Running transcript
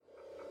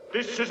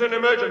This is an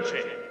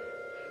emergency.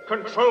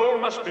 Control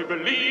must be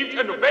believed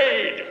and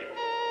obeyed.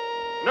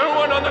 No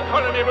one on the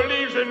colony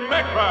believes in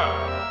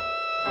Macra.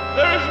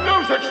 There is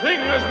no such thing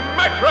as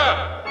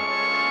Macra.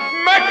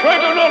 Macra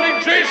do not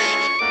exist.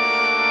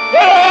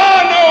 There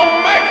are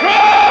no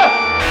Macra!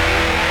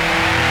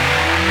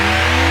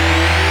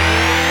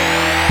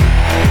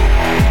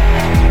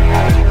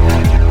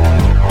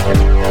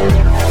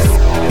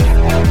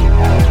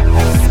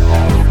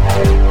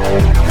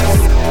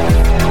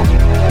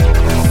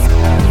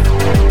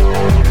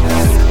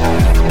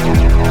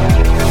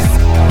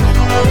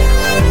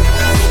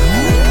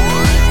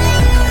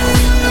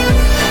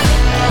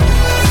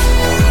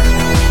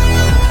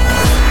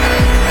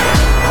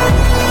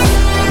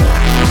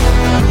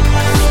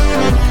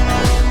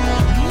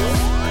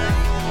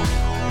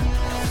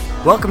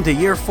 Welcome to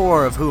Year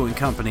 4 of Who and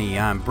Company.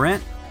 I'm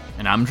Brent.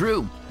 And I'm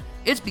Drew.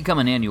 It's become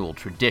an annual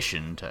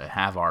tradition to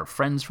have our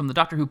friends from the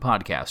Doctor Who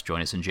podcast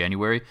join us in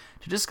January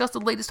to discuss the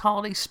latest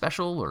holiday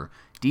special or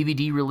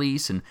DVD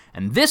release, and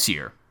this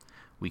year,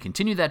 we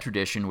continue that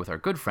tradition with our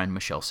good friend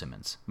Michelle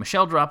Simmons.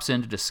 Michelle drops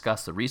in to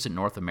discuss the recent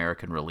North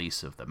American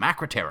release of the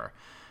Macra Terror,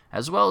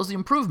 as well as the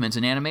improvements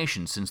in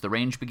animation since the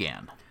range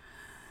began.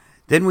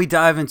 Then we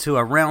dive into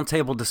a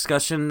roundtable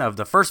discussion of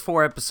the first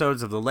 4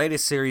 episodes of the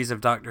latest series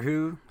of Doctor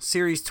Who,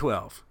 Series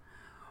 12.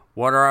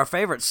 What are our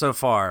favorites so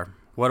far?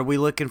 What are we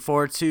looking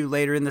forward to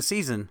later in the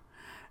season?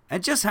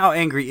 And just how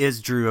angry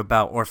is Drew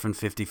about Orphan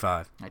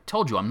 55? I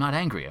told you I'm not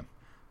angry. I'm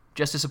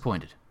just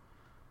disappointed.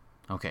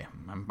 Okay,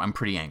 I'm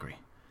pretty angry.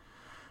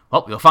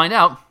 Well, we'll find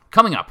out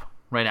coming up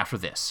right after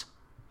this.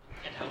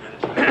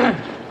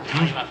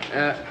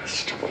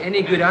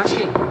 Any good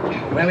asking?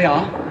 Where we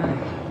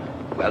are?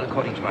 Well,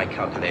 according to my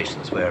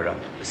calculations, we're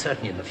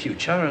certainly in the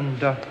future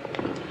and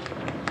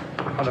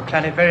on a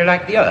planet very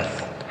like the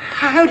Earth.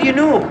 How do you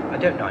know? I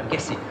don't know, I'm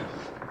guessing.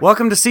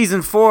 Welcome to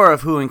Season 4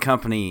 of Who and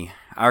Company.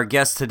 Our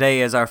guest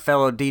today is our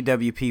fellow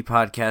DWP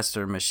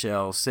podcaster,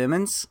 Michelle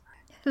Simmons.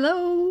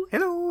 Hello.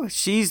 Hello.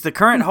 She's the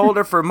current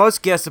holder for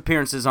most guest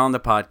appearances on the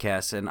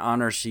podcast, an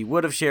honor she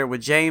would have shared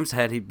with James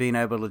had he been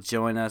able to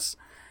join us.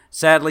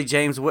 Sadly,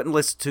 James wouldn't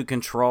listen to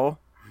Control,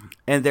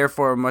 and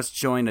therefore must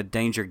join a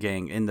danger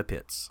gang in the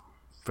pits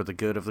for the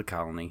good of the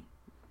colony.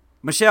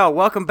 Michelle,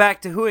 welcome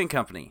back to Who and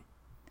Company.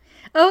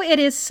 Oh, it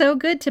is so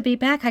good to be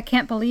back. I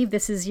can't believe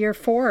this is year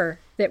 4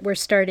 that we're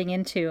starting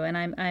into, and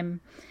I'm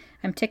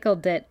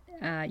tickled that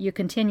you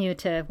continue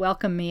to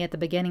welcome me at the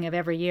beginning of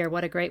every year.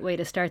 What a great way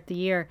to start the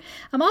year.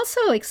 I'm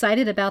also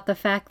excited about the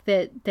fact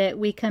that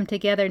we come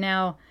together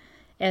now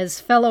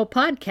as fellow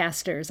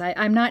podcasters.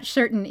 I'm not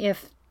certain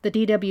if the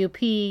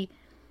DWP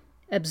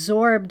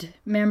absorbed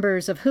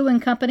members of Who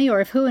and Company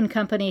or if Who and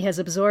Company has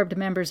absorbed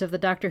members of the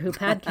Doctor Who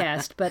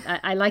podcast, but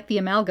I like the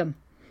amalgam.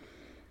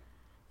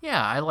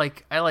 Yeah, I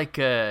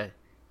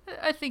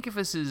think of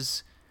us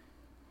as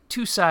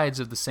two sides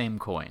of the same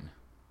coin.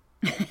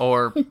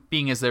 Or,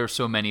 being as there are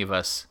so many of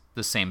us,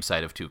 the same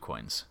side of 2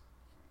 coins.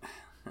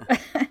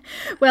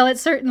 Well,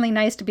 it's certainly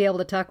nice to be able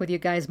to talk with you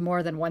guys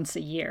more than once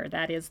a year.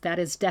 That is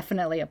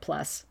definitely a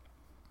plus.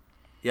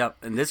 Yep,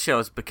 and this show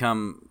has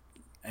become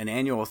an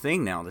annual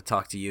thing now to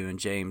talk to you and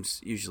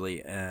James,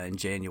 usually in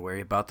January,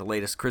 about the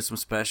latest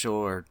Christmas special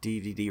or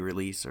DVD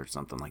release or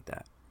something like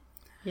that.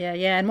 Yeah,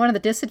 and one of the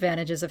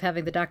disadvantages of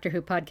having the Doctor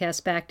Who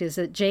podcast back is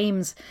that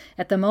James,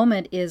 at the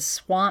moment, is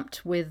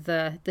swamped with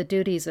the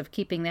duties of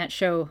keeping that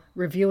show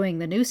reviewing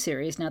the new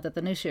series, now that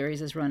the new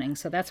series is running.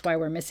 So that's why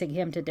we're missing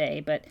him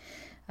today, but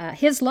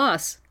his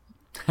loss.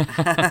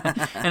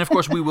 And, of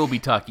course, we will be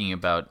talking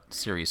about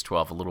Series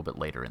 12 a little bit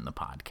later in the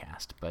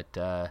podcast, but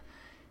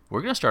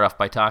we're going to start off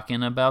by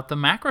talking about the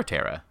Macra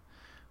Terror,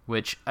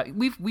 which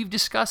we've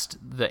discussed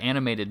the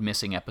animated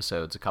missing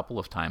episodes a couple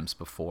of times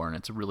before, and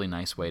it's a really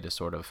nice way to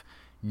sort of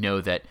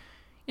know that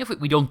if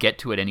we don't get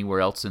to it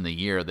anywhere else in the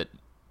year, that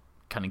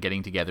kind of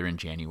getting together in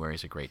January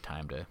is a great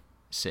time to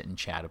sit and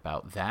chat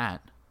about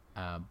that.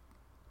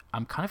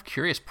 I'm kind of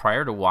curious,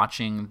 prior to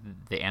watching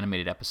the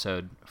animated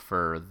episode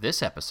for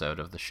this episode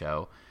of the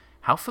show,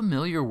 how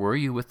familiar were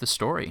you with the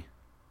story?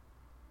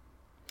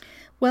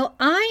 Well,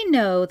 I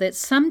know that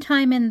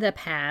sometime in the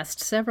past,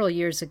 several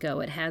years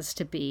ago it has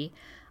to be,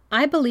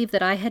 I believe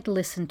that I had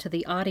listened to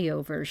the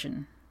audio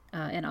version,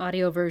 an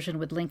audio version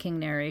with linking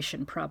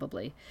narration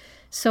probably.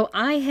 So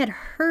I had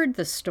heard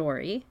the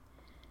story.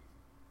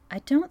 I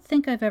don't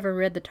think I've ever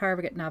read the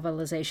Target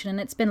novelization,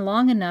 and it's been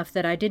long enough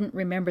that I didn't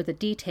remember the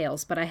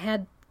details, but I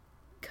had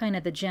kind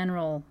of the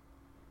general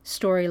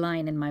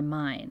storyline in my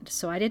mind.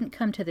 So I didn't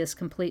come to this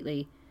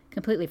completely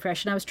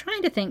fresh. And I was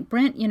trying to think,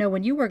 Brent,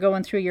 when you were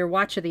going through your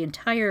watch of the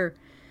entire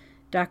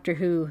Doctor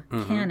Who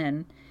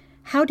canon,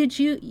 how did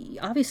you,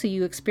 obviously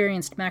you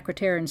experienced Macra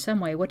Terror in some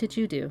way. What did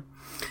you do?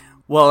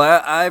 Well,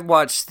 I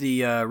watched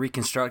the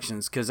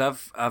reconstructions because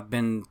I've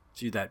been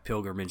through that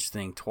pilgrimage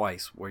thing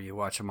twice where you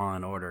watch them all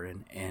in order,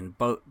 and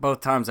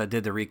both times I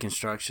did the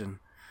reconstruction.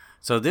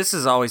 So this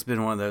has always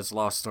been one of those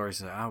lost stories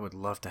that I would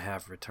love to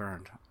have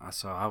returned.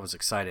 So I was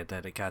excited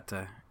that it got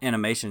the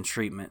animation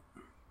treatment.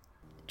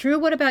 Drew,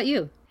 what about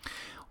you?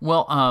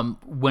 Well,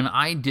 when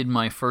I did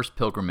my first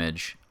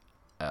pilgrimage,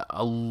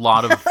 a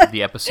lot of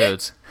the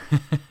episodes.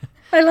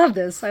 I love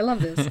this. I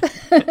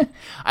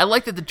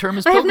like that the term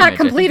is I have pilgrimage. not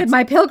completed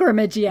my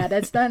pilgrimage yet.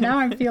 It's not, now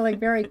I'm feeling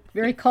very,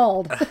 very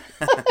called.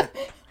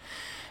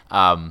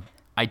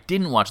 I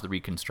didn't watch the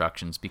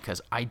reconstructions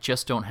because I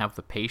just don't have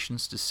the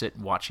patience to sit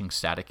watching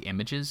static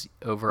images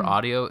over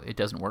audio. It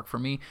doesn't work for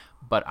me.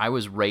 But I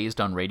was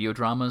raised on radio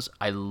dramas.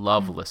 I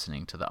love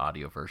listening to the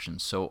audio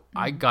versions. So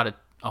I got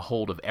a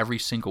hold of every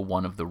single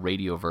one of the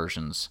radio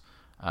versions,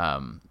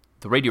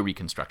 the radio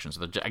reconstructions,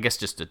 I guess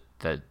just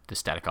the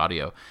static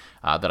audio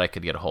that I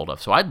could get a hold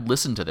of. So I'd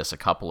listened to this a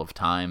couple of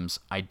times.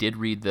 I did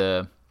read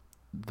the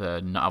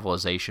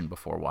novelization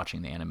before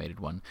watching the animated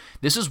one.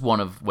 This is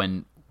one of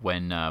when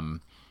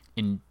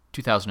in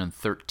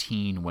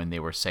 2013 when they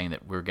were saying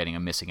that we're getting a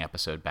missing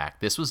episode back.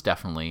 This was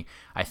definitely,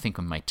 I think,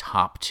 in my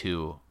top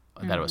 2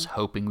 that I was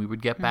hoping we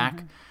would get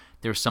back.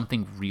 There was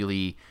something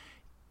really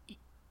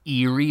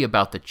eerie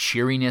about the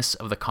cheeriness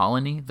of the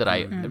colony that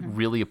that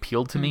really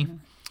appealed to me.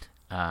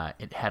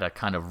 It had a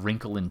kind of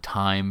Wrinkle in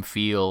Time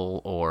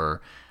feel,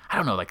 or I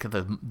don't know, like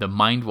the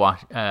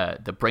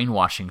the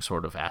brainwashing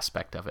sort of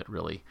aspect of it.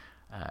 Really,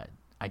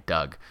 I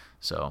dug.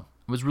 So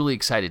I was really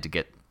excited to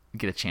get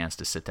a chance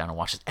to sit down and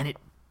watch this, and it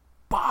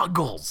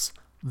boggles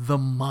the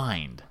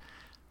mind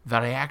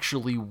that I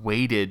actually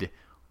waited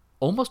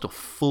almost a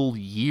full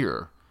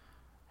year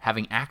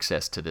having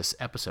access to this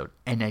episode,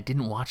 and I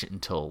didn't watch it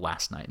until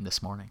last night and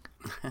this morning.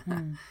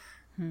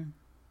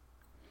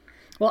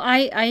 Well,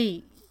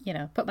 I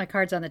put my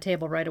cards on the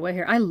table right away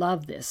here. I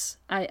love this.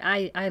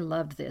 I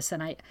loved this,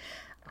 and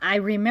I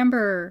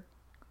remember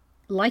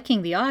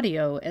liking the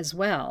audio as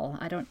well.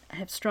 I don't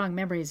have strong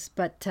memories,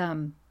 but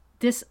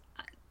this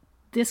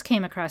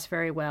came across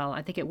very well.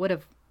 I think it would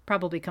have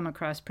probably come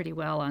across pretty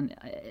well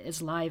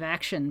as live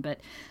action, but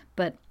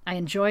I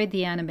enjoyed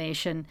the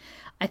animation.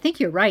 I think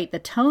you're right. The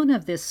tone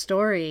of this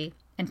story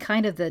and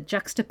kind of the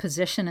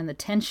juxtaposition and the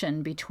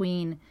tension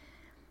between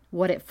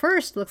what at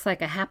first looks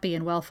like a happy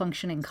and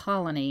well-functioning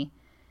colony,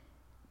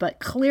 but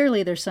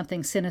clearly there's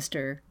something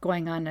sinister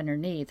going on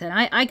underneath. And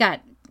I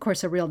got, of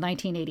course, a real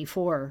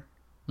 1984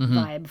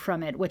 vibe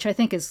from it, which I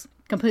think is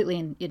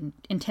completely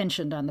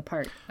intentioned on the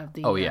part of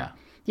the... Oh, yeah.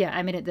 Yeah,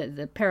 I mean,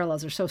 the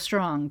parallels are so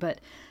strong,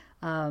 but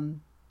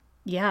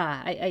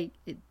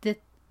it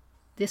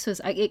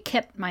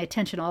kept my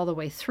attention all the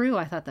way through.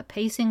 I thought the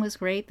pacing was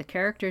great. The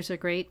characters are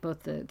great,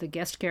 both the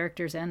guest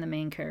characters and the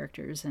main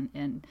characters.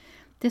 And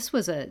this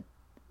was a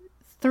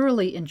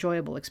thoroughly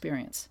enjoyable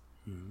experience.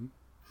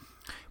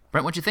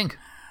 Brent, what'd you think?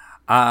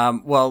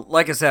 Well,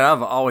 like I said,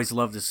 I've always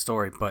loved this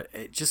story,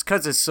 but just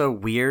because it's so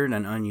weird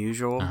and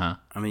unusual. I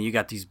mean, you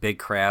got these big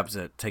crabs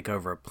that take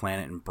over a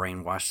planet and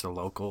brainwash the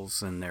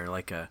locals, and they're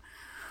like a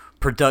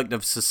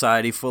productive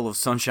society full of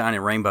sunshine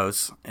and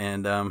rainbows,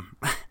 and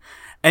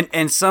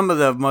and some of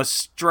the most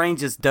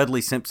strangest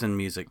Dudley Simpson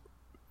music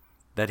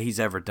that he's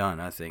ever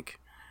done, I think,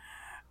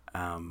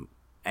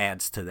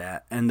 adds to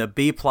that. And the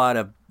B plot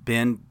of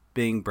Ben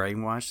being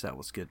brainwashed, that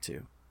was good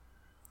too.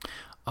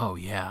 Oh,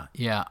 yeah.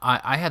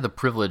 I had the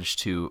privilege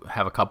to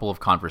have a couple of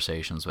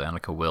conversations with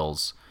Annika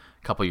Wills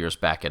a couple years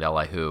back at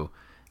Elihu,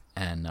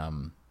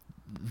 and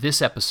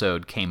this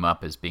episode came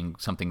up as being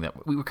something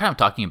that we were kind of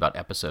talking about,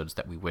 episodes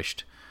that we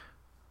wished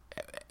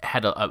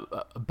had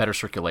a better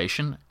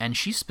circulation, and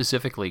she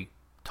specifically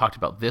talked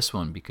about this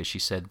one because she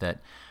said that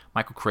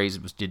Michael Craze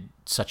did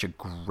such a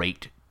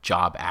great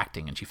job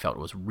acting, and she felt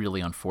it was really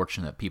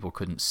unfortunate that people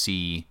couldn't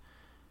see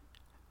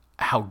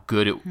how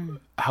good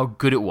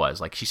it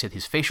was. Like she said,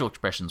 his facial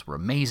expressions were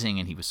amazing,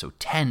 and he was so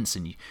tense.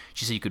 And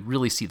she said you could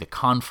really see the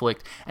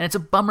conflict. And it's a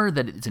bummer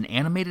that it's an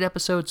animated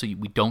episode, so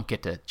we don't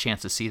get a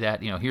chance to see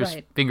that. Here's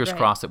fingers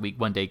crossed that we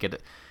one day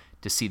get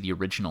to see the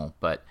original.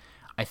 But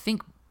I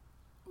think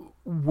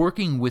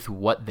working with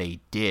what they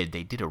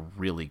did a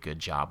really good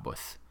job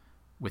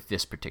with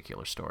this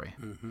particular story.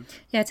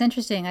 Yeah, it's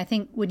interesting. I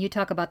think when you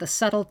talk about the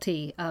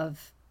subtlety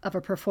of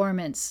a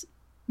performance,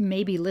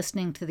 maybe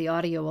listening to the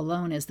audio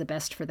alone is the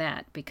best for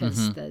that,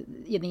 because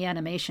in the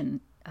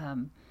animation,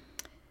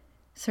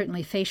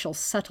 certainly facial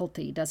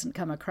subtlety doesn't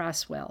come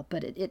across well.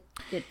 But it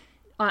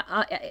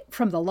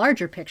from the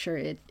larger picture,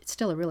 it's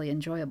still a really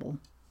enjoyable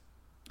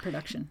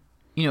production.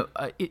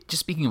 Just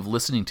speaking of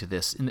listening to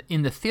this,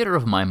 in the theater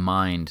of my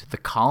mind, the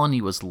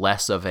colony was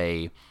less of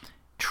a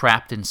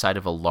trapped inside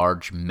of a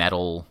large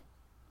metal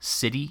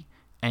city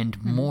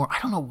and more. I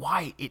don't know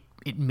why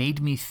it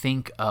made me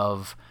think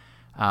of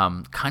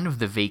kind of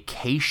the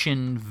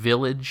vacation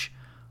village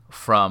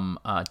from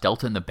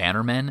Delta and the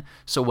Bannermen.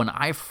 So when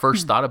I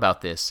first thought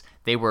about this,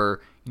 they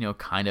were,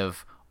 kind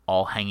of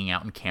all hanging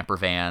out in camper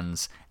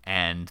vans,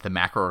 and the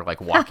macro are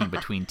like walking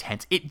between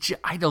tents.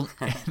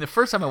 The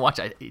first time I watched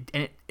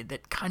it,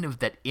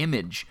 that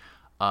image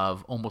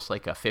of almost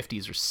like a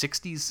 50s or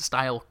 60s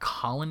style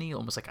colony,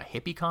 almost like a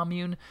hippie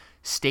commune,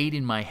 stayed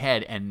in my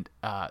head. And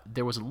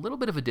there was a little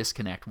bit of a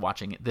disconnect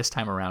watching it this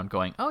time around,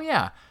 going, oh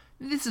yeah,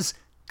 this is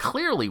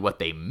clearly what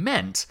they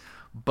meant,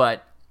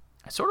 but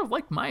I sort of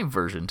like my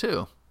version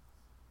too.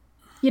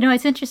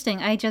 It's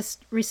interesting. I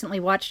just recently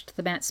watched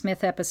the Matt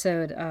Smith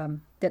episode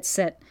that's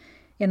set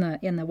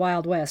in the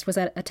Wild West. Was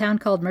that a town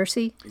called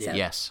Mercy?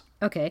 Yes.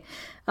 Okay.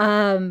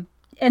 And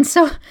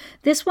so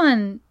this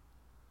one,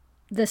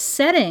 the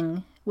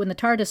setting when the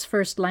TARDIS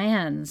first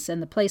lands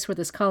and the place where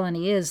this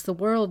colony is, the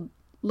world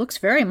looks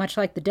very much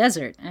like the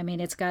desert. I mean,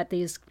 it's got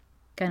these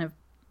kind of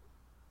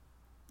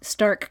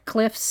stark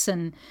cliffs,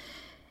 and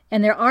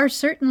there are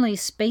certainly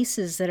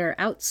spaces that are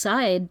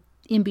outside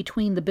in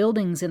between the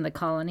buildings in the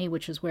colony,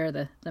 which is where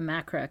the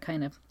Macra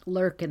kind of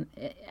lurk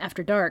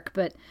after dark.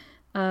 But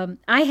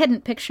I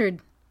hadn't pictured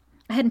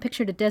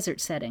a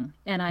desert setting,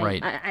 and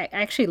I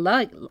actually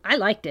liked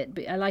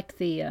it. I liked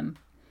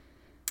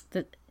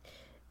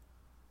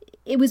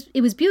it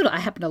was beautiful. I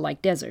happen to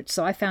like deserts,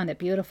 so I found it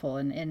beautiful,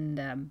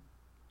 and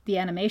the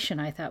animation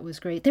I thought was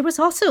great. There was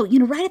also,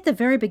 right at the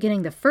very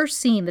beginning, the first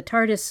scene, the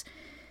TARDIS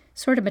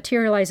sort of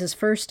materializes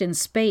first in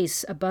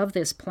space above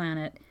this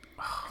planet.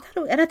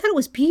 I thought it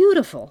was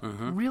beautiful.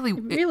 Really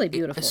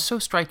beautiful. It's so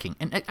striking.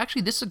 And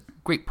actually, this is a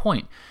great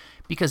point,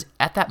 because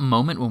at that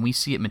moment when we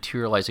see it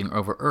materializing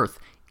over Earth,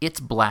 it's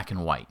black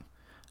and white.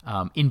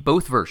 In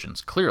both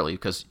versions, clearly,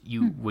 because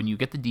when you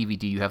get the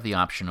DVD, you have the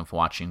option of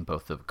watching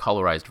both the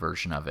colorized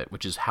version of it,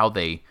 which is how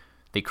they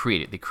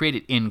create it. They create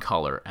it in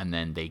color, and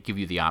then they give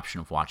you the option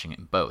of watching it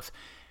in both.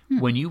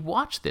 When you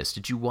watch this,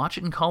 did you watch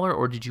it in color,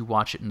 or did you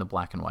watch it in the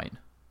black and white?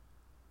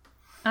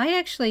 I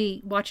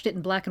actually watched it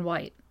in black and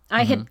white.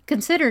 I had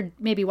considered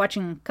maybe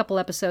watching a couple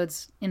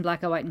episodes in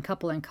black and white and a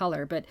couple in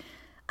color, but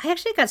I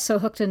actually got so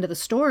hooked into the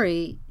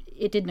story,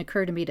 it didn't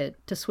occur to me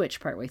to switch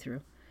partway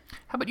through.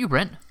 How about you,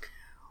 Brent?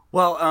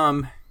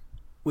 Well,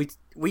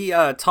 we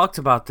talked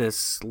about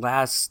this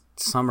last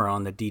summer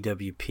on the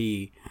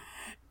DWP,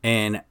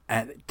 and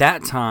at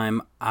that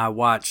time I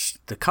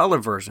watched the color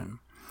version.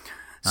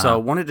 So I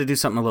wanted to do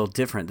something a little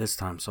different this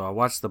time, so I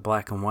watched the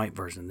black and white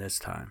version this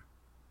time.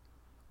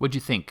 What'd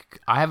you think?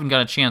 I haven't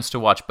got a chance to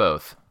watch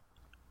both.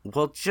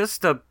 Well,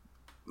 just a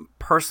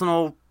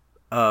personal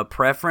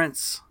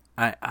preference.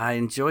 I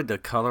enjoyed the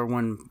color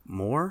one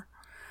more,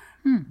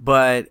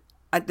 but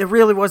there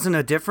really wasn't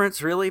a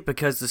difference, really,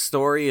 because the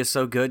story is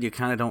so good. You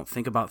kind of don't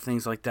think about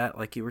things like that,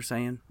 like you were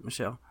saying,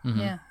 Michelle.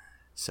 Yeah.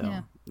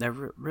 So there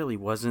really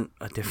wasn't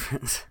a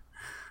difference.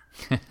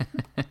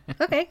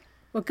 Okay.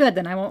 Well, good.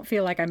 Then I won't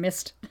feel like I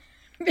missed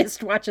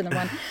watching the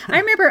one. I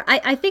remember,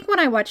 I think when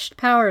I watched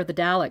Power of the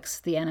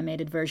Daleks, the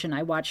animated version,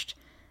 I watched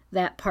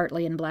that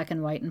partly in black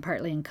and white and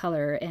partly in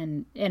color,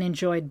 and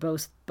enjoyed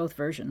both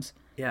versions.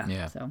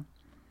 Yeah. So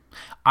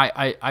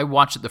I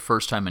watched it the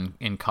first time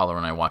in color,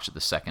 and I watched it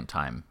the second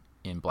time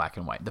in black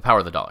and white. The Power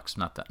of the Daleks,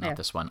 not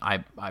this one.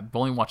 I've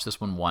only watched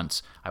this one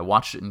once. I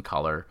watched it in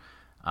color,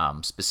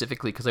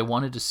 specifically because I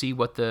wanted to see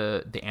what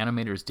the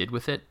animators did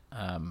with it.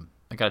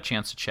 I got a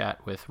chance to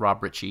chat with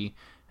Rob Ritchie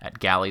at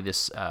Galley in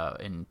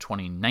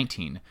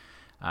 2019,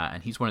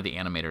 and he's one of the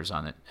animators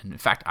on it. And in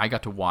fact, I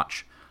got to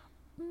watch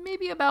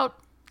maybe about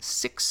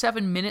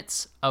 6-7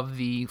 minutes of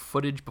the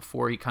footage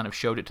before he kind of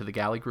showed it to the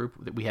Galley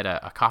group. We had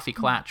a coffee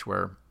clatch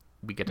where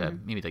we get to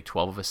maybe like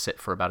 12 of us sit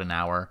for about an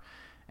hour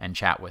and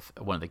chat with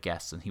one of the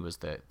guests, and he was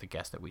the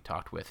guest that we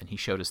talked with, and he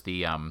showed us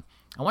the I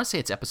want to say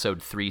it's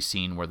episode 3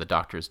 scene where the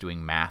Doctor is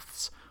doing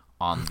maths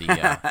on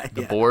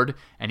the board,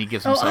 and he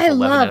gives himself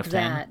 11 out of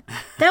 10. I loved that.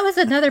 That was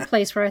another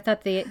place where I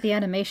thought the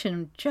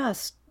animation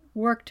just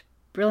worked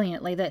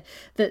brilliantly.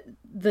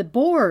 The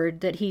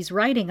board that he's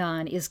writing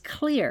on is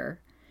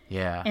clear.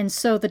 Yeah. And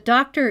so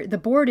the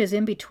board is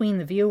in between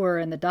the viewer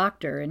and the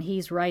Doctor, and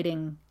he's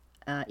writing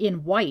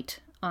in white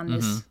on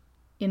this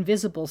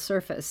invisible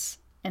surface.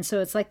 And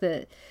so it's like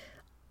the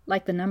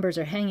numbers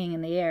are hanging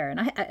in the air. And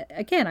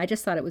I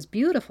just thought it was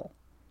beautiful.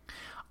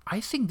 I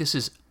think this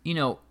is,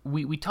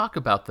 we talk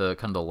about the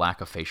kind of the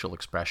lack of facial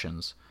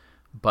expressions,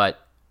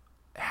 but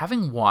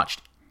having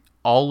watched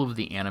all of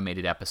the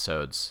animated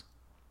episodes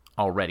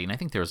already, and I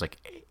think there's like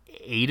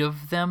 8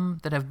 of them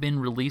that have been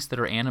released that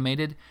are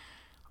animated,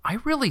 I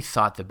really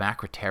thought the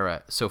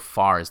Macra so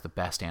far is the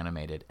best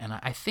animated. And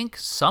I think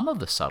some of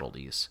the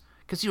subtleties,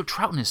 because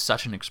Troughton is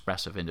such an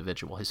expressive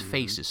individual, his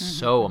face is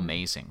so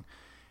amazing,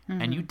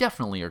 and you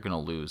definitely are going to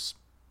lose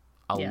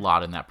a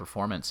lot in that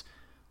performance.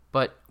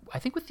 But I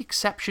think with the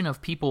exception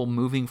of people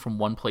moving from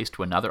one place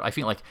to another, I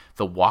feel like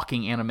the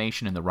walking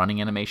animation and the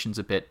running animation's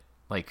a bit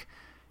like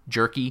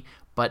jerky,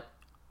 but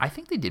I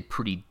think they did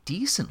pretty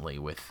decently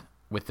with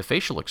the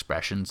facial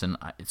expressions, and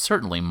it's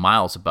certainly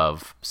miles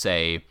above,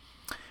 say,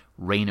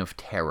 Reign of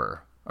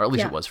Terror, or at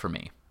least it was for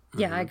me.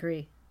 Yeah, I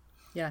agree.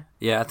 Yeah.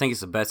 Yeah, I think it's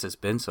the best it's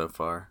been so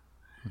far.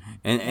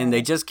 And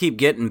they just keep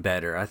getting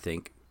better, I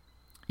think.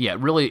 Yeah,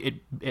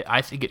 really,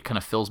 I think it kind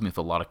of fills me with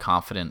a lot of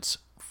confidence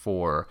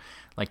for,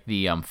 like,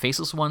 the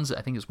Faceless ones.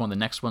 I think is one of the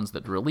next ones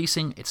that they're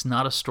releasing. It's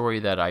not a story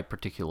that I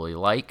particularly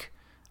like,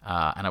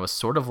 and I was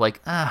sort of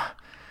like, God,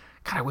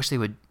 I wish they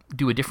would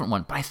do a different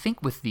one. But I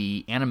think with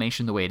the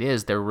animation the way it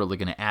is, they're really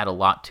going to add a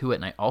lot to it,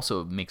 and it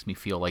also makes me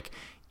feel like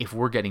if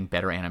we're getting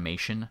better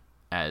animation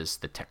as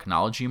the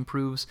technology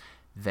improves,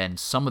 then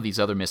some of these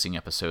other missing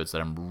episodes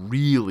that I'm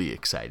really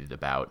excited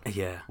about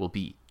will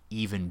be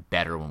even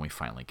better when we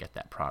finally get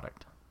that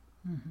product.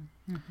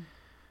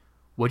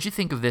 What'd you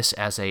think of this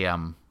as a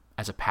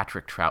as a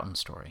Patrick Troughton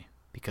story,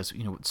 because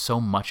so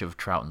much of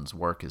Troughton's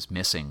work is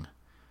missing.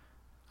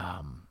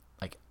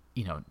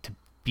 To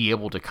be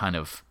able to kind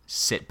of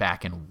sit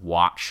back and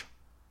watch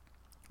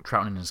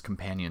Troughton and his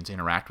companions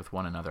interact with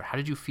one another. How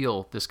did you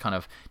feel this kind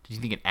of? Did you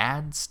think it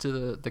adds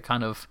to the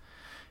kind of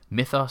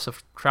mythos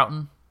of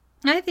Troughton?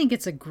 I think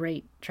it's a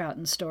great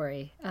Troughton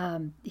story.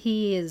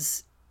 He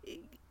is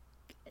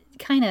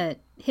kind of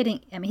hitting.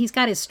 I mean, he's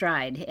got his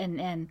stride,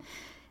 and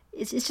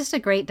it's just a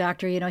great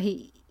doctor.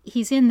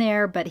 He's in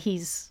there, but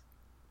he's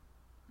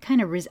kind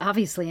of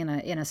obviously in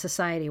a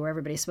society where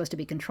everybody's supposed to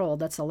be controlled.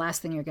 That's the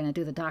last thing you're going to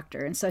do, the doctor.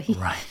 And so he,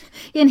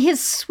 in his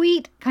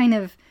sweet kind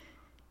of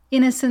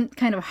innocent,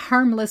 kind of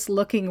harmless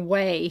looking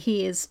way,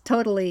 he is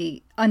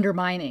totally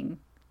undermining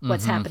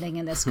what's happening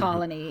in this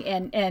colony.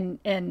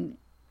 And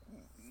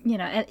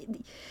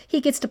he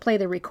gets to play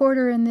the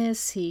recorder in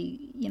this.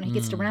 He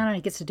gets to run and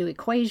he gets to do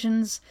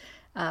equations.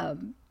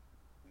 The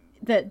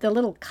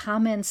little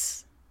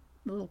comments,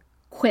 little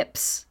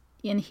quips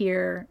in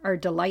here are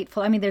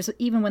delightful. I mean, there's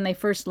even when they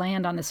first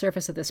land on the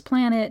surface of this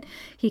planet,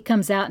 he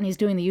comes out and he's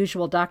doing the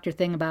usual doctor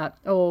thing about,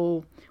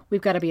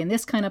 we've got to be in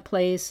this kind of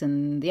place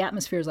and the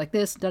atmosphere is like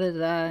this,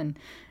 da-da-da-da. And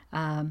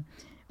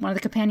one of the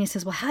companions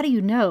says, well, how do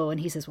you know? And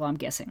he says, well, I'm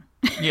guessing.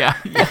 Yeah.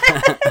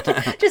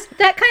 Just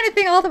that kind of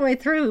thing all the way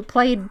through,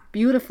 played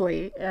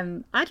beautifully,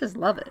 and I just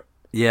love it.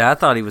 Yeah, I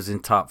thought he was in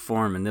top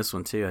form in this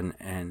one too,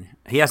 and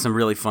he has some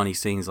really funny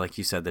scenes, like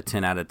you said, the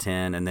 10 out of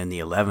 10, and then the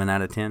 11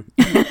 out of 10.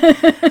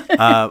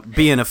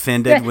 Being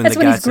offended when That's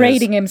the guy when he's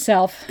grading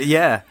himself.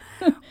 Yeah,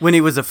 when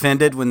he was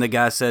offended when the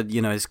guy said,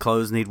 his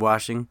clothes need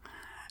washing.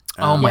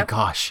 Oh my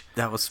gosh,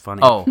 that was funny.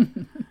 Oh,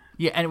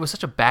 yeah, and it was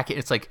such a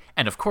it's like,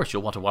 and of course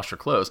you'll want to wash your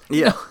clothes.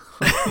 Yeah.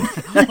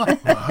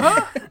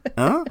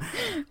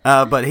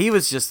 But he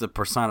was just the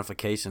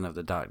personification of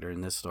the Doctor in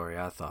this story.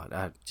 I thought,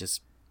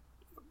 just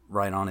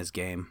right on his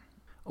game.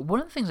 One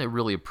of the things I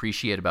really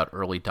appreciate about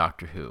early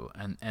Doctor Who,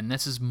 and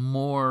this is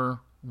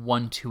more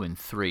 1, 2, and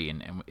 3,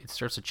 and it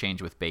starts to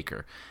change with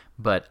Baker,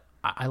 but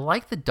I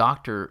like the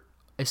Doctor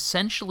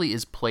essentially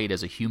is played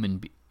as a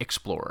human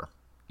explorer.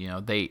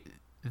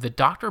 The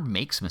Doctor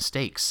makes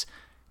mistakes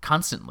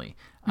constantly.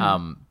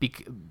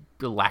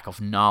 The lack of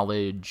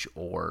knowledge,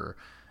 or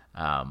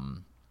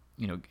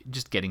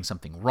just getting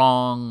something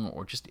wrong,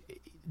 or just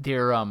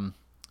they're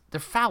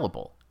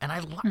fallible, and I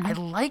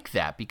like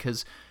that,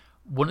 because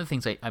one of the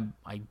things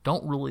I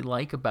don't really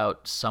like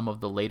about some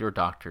of the later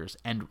Doctors,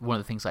 and one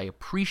of the things I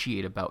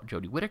appreciate about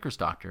Jodie Whittaker's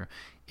Doctor,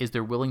 is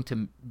they're willing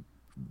to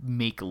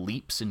make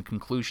leaps and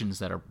conclusions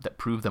that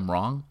prove them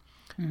wrong.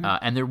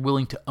 And they're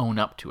willing to own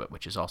up to it,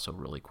 which is also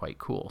really quite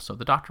cool. So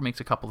the Doctor makes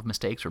a couple of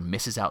mistakes or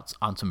misses out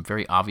on some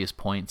very obvious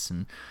points.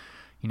 And,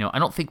 I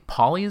don't think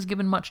Polly is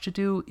given much to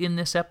do in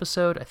this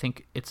episode. I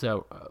think it's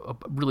a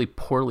really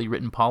poorly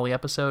written Polly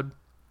episode.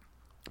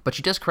 But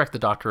she does correct the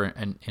Doctor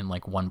in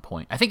like one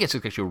point. I think it's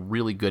actually a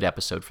really good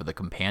episode for the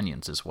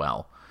companions as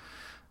well.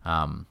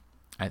 Ben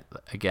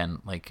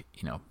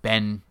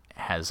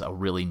has a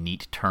really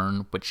neat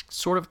turn, which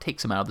sort of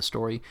takes him out of the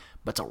story,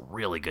 but it's a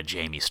really good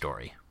Jamie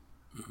story.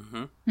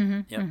 Yeah,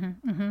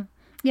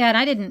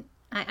 and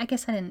I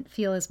guess I didn't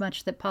feel as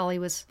much that Polly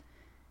was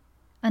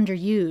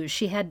underused.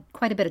 She had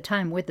quite a bit of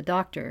time with the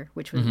Doctor,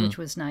 which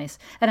was nice.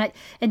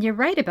 And you're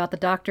right about the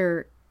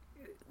Doctor.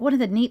 One of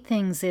the neat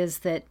things is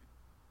that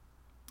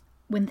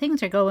when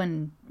things are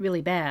going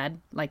really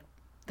bad, like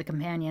the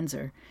companions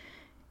are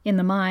in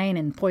the mine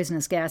and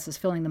poisonous gas is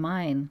filling the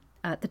mine,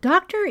 the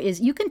Doctor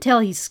you can tell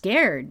he's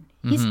scared.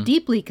 He's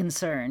deeply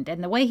concerned,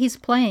 and the way he's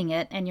playing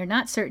it, and you're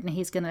not certain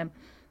he's going to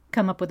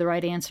come up with the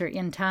right answer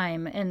in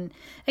time. And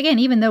again,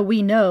 even though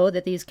we know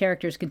that these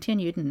characters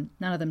continued and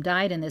none of them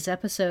died in this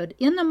episode,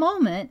 in the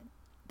moment,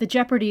 the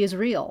jeopardy is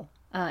real.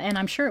 And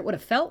I'm sure it would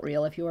have felt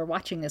real if you were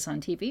watching this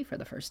on TV for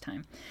the first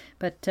time.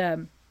 But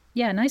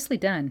yeah, nicely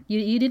done.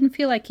 You didn't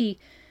feel like he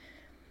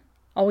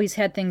always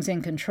had things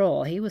in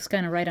control. He was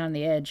kind of right on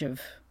the edge of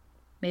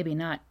maybe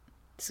not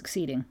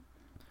succeeding.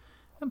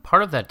 And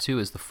part of that, too,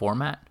 is the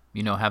format.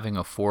 Having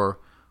a four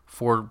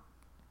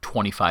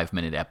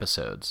 25-minute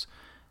episodes,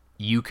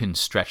 you can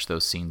stretch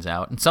those scenes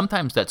out, and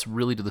sometimes that's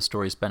really to the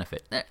story's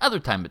benefit. Other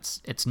time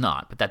it's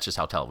not, but that's just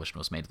how television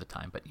was made at the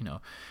time. But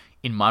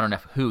in modern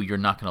Who, you're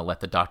not going to let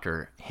the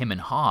Doctor him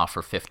and haw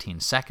for 15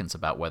 seconds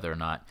about whether or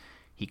not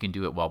he can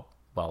do it while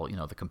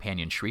the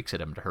companion shrieks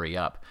at him to hurry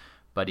up.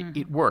 But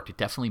it worked. It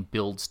definitely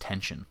builds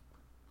tension.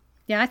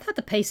 Yeah, I thought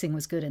the pacing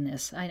was good in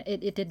this. I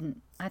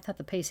thought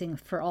the pacing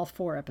for all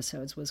 4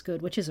 episodes was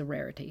good, which is a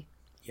rarity.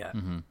 Yeah.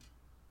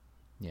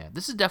 Yeah,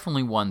 this is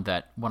definitely one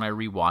that when I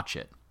rewatch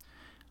it,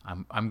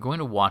 I'm going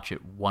to watch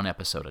it 1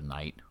 episode a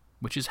night,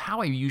 which is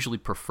how I usually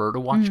prefer to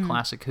watch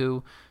Classic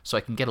Who, so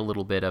I can get a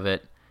little bit of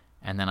it,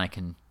 and then I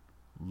can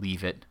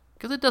leave it,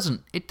 because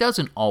it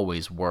doesn't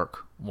always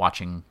work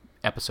watching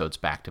episodes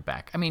back to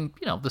back. I mean,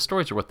 the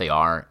stories are what they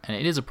are, and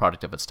it is a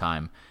product of its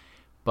time,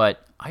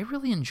 but I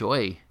really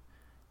enjoy,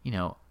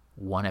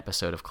 one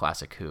episode of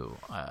Classic Who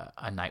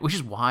a night, which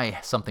is why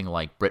something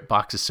like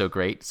BritBox is so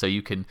great. So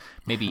you can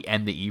maybe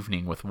end the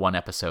evening with one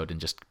episode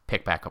and just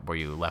pick back up where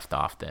you left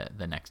off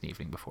the next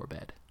evening before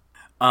bed.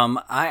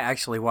 I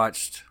actually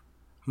watched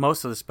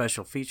most of the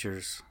special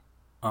features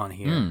on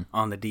here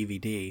on the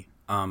DVD.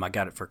 I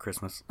got it for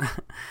Christmas.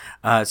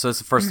 So it's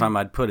the first time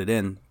I'd put it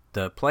in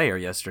the player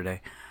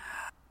yesterday.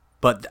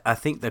 But I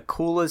think the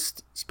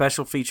coolest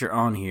special feature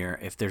on here,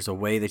 if there's a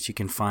way that you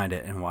can find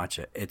it and watch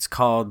it, it's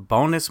called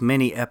Bonus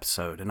Mini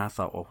Episode. And I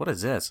thought, well, what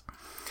is this?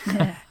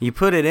 You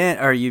put it in,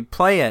 or you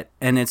play it,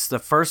 and it's the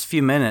first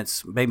few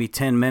minutes, maybe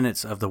 10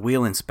 minutes of the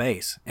Wheel in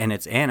Space, and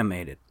it's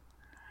animated.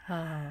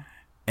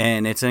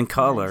 And it's in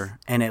color, nice.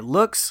 And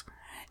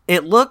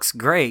it looks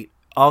great,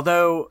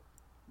 although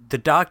the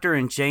Doctor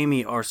and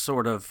Jamie are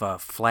sort of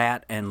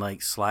flat and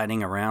like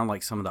sliding around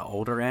like some of the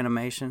older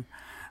animation.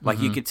 Like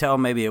you could tell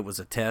maybe it was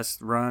a test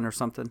run or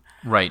something.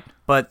 Right.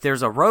 But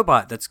there's a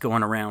robot that's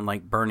going around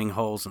like burning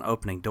holes and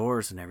opening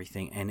doors and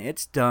everything. And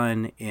it's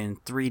done in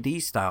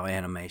 3D style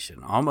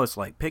animation, almost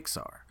like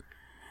Pixar.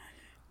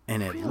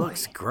 And it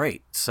looks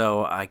great.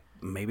 So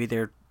maybe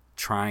they're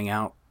trying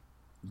out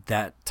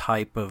that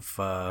type of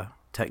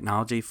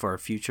technology for a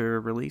future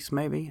release,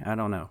 maybe. I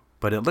don't know.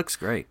 But it looks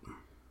great.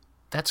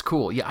 That's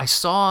cool. Yeah, I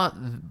saw,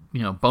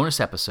 bonus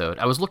episode.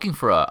 I was looking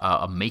for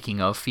a making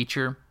of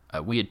feature.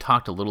 We had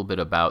talked a little bit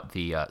about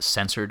the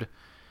censored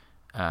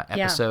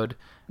episode.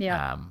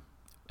 Yeah.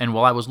 And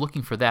while I was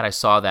looking for that, I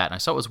saw that, and I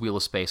saw it was Wheel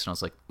of Space, and I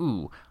was like,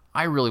 ooh,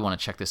 I really want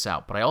to check this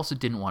out. But I also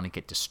didn't want to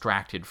get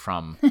distracted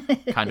from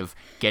kind of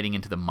getting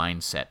into the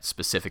mindset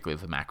specifically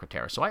of the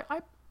Macroterra. So I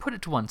put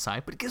it to one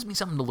side, but it gives me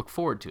something to look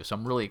forward to. So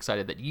I'm really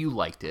excited that you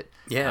liked it.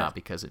 Yeah.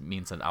 Because it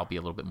means that I'll be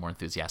a little bit more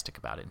enthusiastic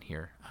about it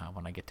here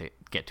when I get to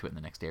it in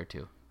the next day or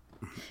two.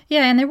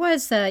 Yeah, and there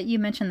was, you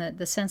mentioned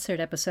the censored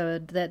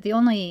episode, that the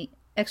only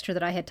extra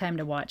that I had time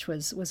to watch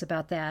was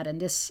about that. And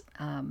this,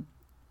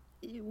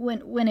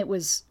 when it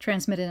was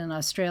transmitted in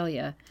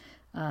Australia,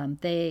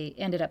 they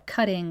ended up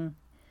cutting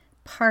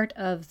part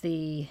of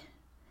I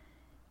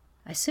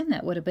assume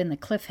that would have been the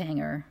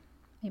cliffhanger.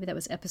 Maybe that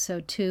was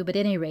episode 2. But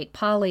at any rate,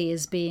 Polly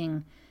is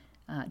being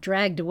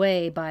dragged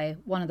away by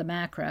one of the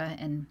Macra,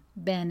 and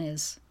Ben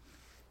is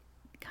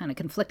kind of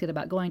conflicted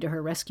about going to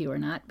her rescue or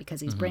not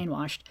because he's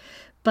brainwashed.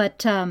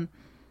 But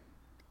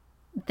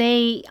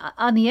they,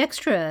 on the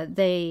extra,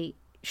 they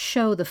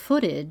show the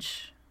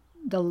footage,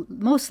 the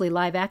mostly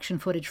live action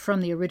footage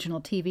from the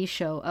original TV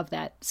show of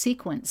that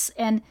sequence,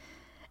 and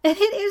it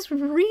is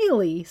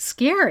really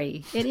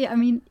scary. It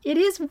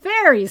is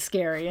very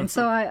scary. And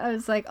so I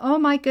was like, oh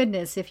my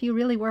goodness, if you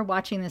really were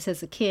watching this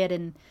as a kid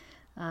in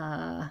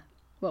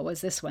what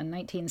was this one,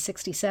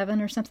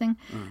 1967 or something,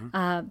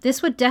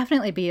 this would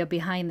definitely be a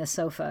behind the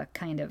sofa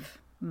kind of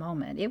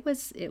moment. It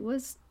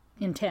was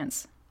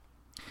intense.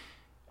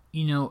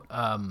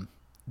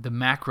 The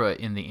Macra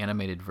in the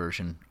animated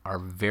version are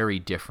very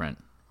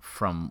different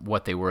from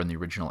what they were in the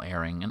original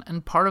airing.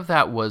 And part of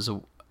that was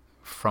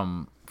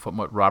from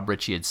what Rob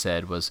Ritchie had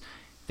said, was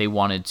they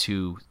wanted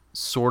to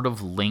sort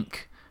of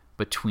link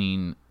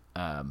between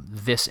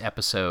this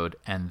episode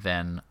and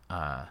then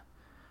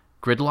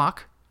Gridlock,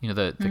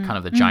 the kind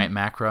of the giant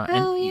Macra.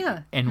 Oh,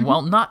 yeah. And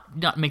while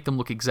not make them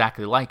look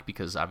exactly alike,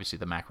 because obviously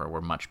the Macra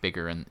were much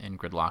bigger in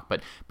Gridlock,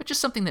 but just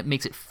something that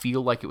makes it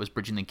feel like it was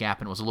bridging the gap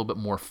and was a little bit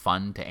more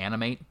fun to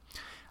animate.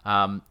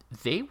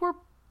 The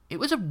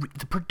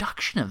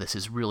production of this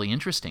is really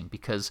interesting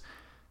because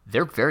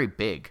they're very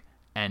big,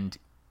 and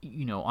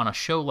on a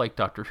show like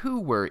Doctor Who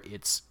where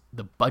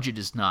the budget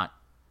is not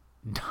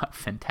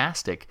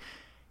fantastic,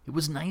 it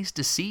was nice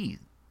to see,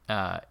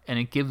 and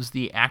it gives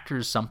the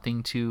actors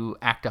something to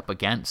act up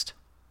against.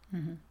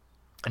 And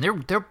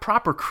they're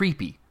proper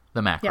creepy,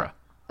 the Macra.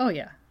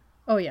 Yeah.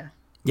 Oh yeah.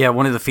 Yeah,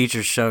 one of the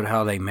features showed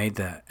how they made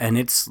that, and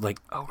it's like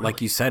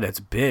like you said, it's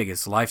big,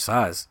 it's life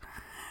size.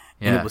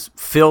 Yeah. And it was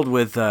filled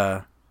with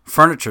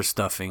furniture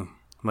stuffing,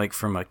 like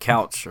from a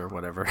couch or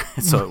whatever.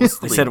 So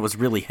they said it was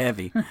really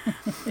heavy.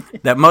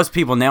 That most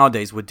people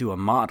nowadays would do a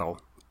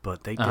model,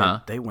 but they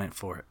did. They went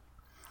for it.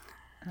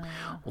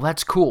 Well,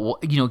 that's cool.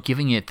 Well,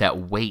 giving it that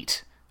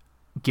weight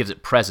gives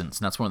it presence,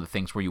 and that's one of the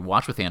things where you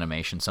watch with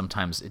animation.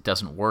 Sometimes it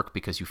doesn't work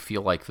because you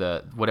feel like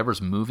whatever's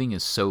moving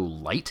is so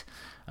light.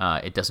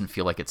 It doesn't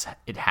feel like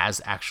it has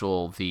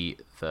actual the.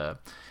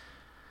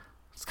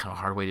 It's kind of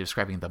a hard way of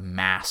describing the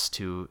mass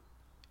to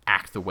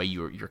act the way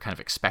you're kind of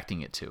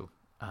expecting it to,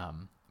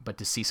 but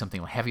to see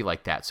something heavy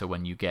like that, so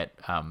when you get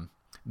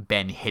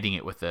Ben hitting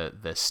it with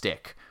the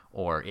stick,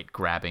 or it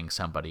grabbing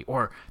somebody,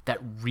 or that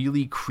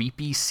really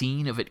creepy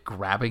scene of it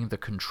grabbing the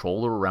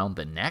controller around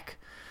the neck,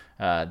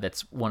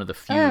 that's one of the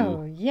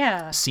few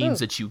scenes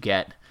that you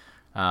get,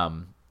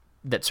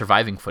 that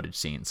surviving footage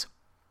scenes.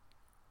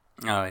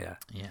 Oh yeah.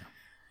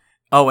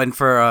 Oh, and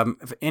for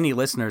any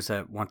listeners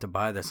that want to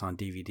buy this on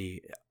DVD,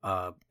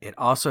 it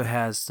also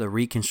has the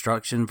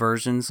reconstruction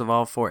versions of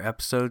all 4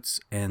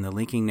 episodes, and the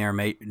linking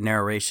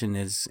narration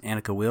is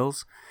Annika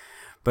Wills.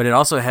 But it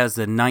also has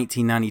the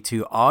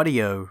 1992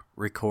 audio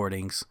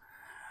recordings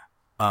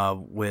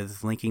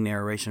with linking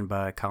narration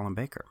by Colin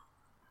Baker.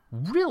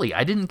 Really?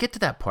 I didn't get to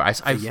that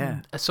part.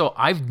 So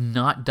I've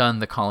not done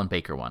the Colin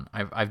Baker one.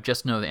 I've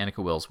just know the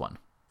Annika Wills one.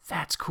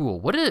 That's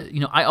cool.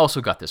 I also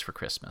got this for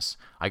Christmas.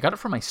 I got it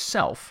for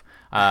myself.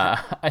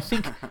 I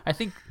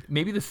think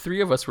maybe the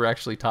three of us were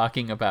actually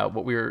talking about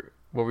what we were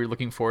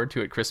looking forward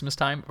to at Christmas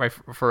time, right,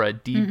 for a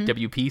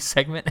DWP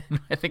segment.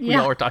 And I think we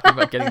all were talking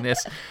about getting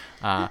this.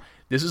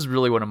 This is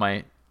really one of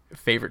my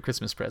favorite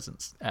Christmas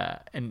presents,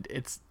 and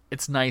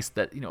it's nice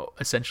that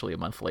essentially a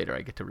month later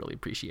I get to really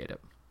appreciate it.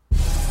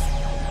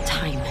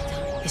 Time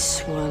is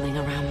swirling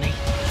around me.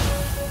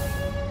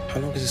 How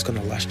long is this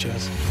gonna last,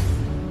 Jazz?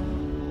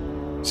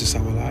 Is this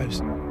our lives?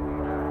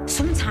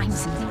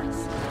 Sometimes,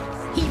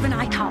 even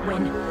I can't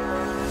win.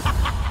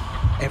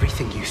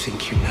 Everything you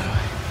think you know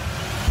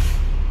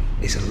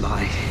is a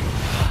lie.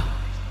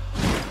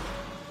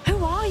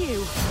 Who are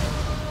you?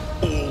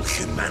 All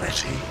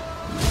humanity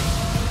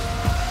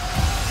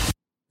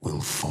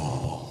will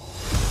fall.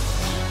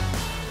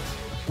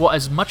 Well,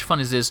 as much fun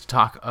as it is to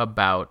talk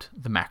about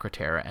the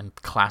Macroterra and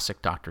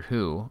classic Doctor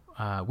Who,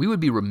 we would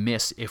be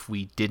remiss if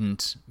we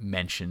didn't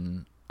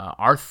mention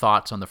our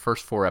thoughts on the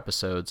first 4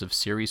 episodes of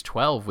Series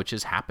 12, which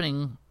is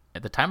happening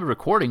at the time of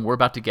recording. We're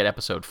about to get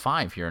episode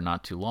 5 here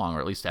not too long, or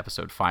at least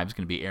episode 5 is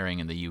going to be airing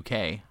in the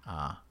UK.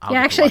 I'll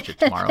get to watch it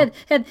tomorrow.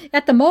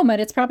 At the moment,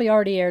 it's probably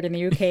already aired in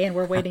the UK, and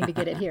we're waiting to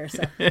get it here.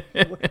 So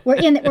we're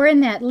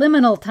in that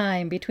liminal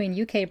time between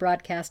UK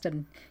broadcast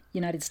and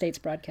United States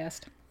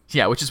broadcast.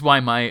 Yeah, which is why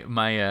my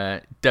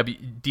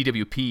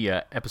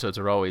DWP episodes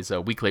are always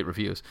week late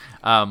reviews.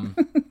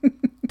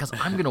 Because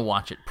I'm going to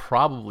watch it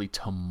probably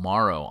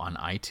tomorrow on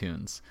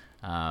iTunes.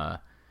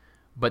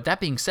 But that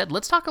being said,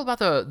 let's talk about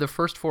the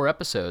first 4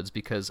 episodes,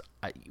 because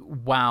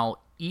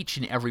while each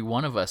and every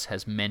one of us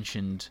has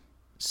mentioned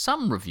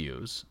some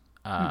reviews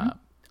on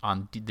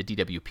the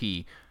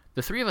DWP,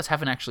 the three of us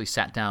haven't actually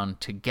sat down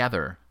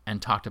together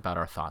and talked about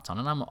our thoughts on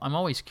it. I'm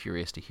always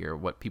curious to hear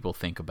what people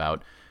think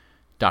about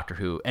Doctor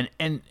Who.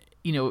 And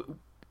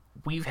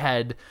we've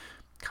had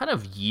kind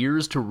of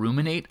years to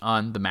ruminate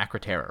on the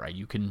Macroterra, right?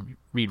 You can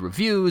read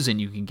reviews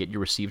and you can get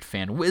your received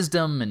fan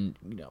wisdom, and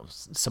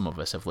some of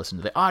us have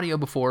listened to the audio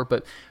before,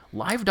 but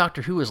live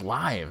Doctor Who is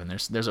live, and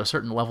there's a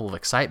certain level of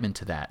excitement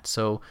to that.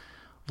 So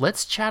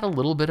let's chat a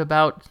little bit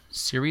about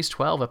Series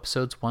 12,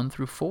 episodes 1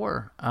 through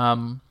 4.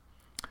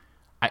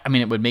 I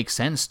mean, it would make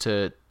sense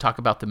to talk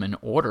about them in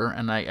order,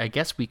 and I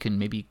guess we can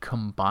maybe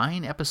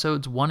combine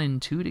episodes 1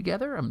 and 2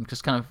 together. I'm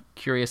just kind of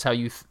curious how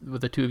what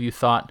the two of you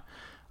thought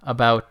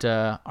about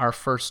our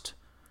first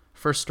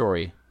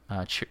story,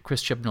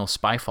 Chris Chibnall's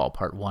Spyfall,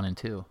 Part 1 and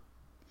 2.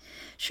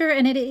 Sure,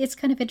 and it's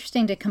kind of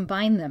interesting to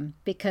combine them,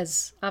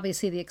 because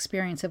obviously the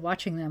experience of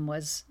watching them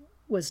was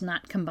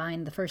not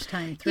combined the first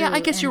time through. Yeah, I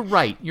guess you're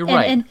right. You're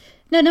right. And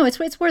no, it's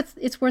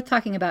worth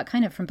talking about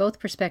kind of from both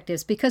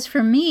perspectives, because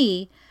for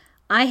me,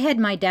 I had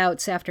my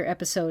doubts after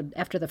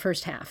the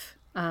first half.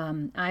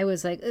 I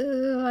was like,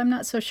 I'm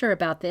not so sure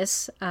about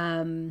this.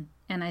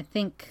 And I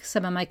think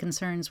some of my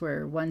concerns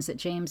were ones that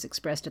James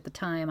expressed at the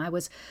time. I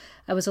was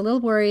a little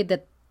worried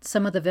that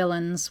some of the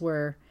villains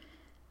were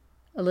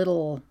a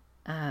little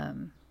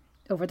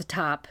over the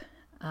top.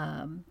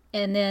 And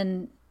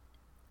then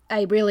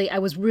I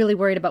was really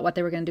worried about what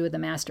they were going to do with the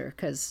Master,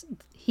 because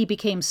he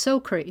became so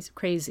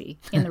crazy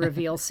in the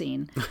reveal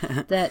scene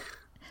that,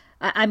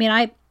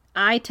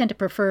 I tend to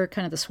prefer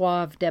kind of the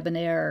suave,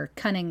 debonair,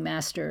 cunning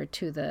Master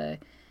to the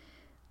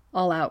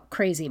all-out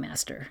crazy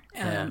Master.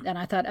 And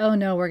I thought, oh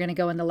no, we're going to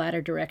go in the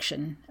latter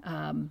direction.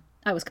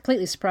 I was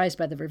completely surprised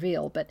by the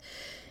reveal, so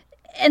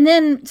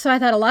I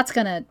thought a lot's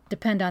going to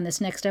depend on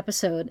this next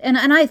episode. And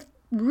I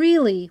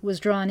really was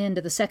drawn into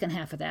the second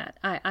half of that.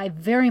 I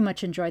very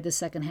much enjoyed the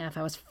second half.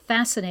 I was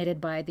fascinated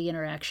by the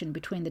interaction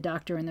between the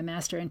Doctor and the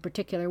Master in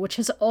particular, which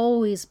has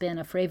always been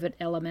a favorite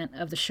element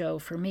of the show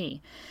for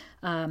me.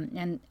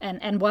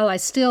 And while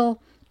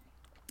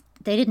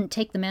they didn't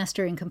take the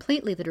Master in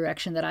completely the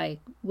direction that I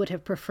would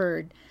have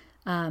preferred,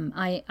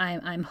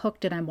 I'm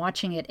hooked and I'm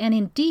watching it. And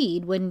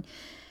indeed, when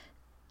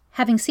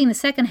having seen the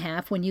second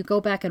half, when you go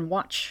back and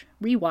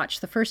rewatch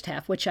the first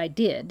half, which I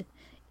did,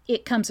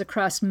 it comes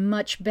across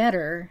much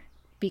better,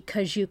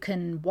 because you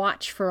can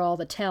watch for all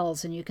the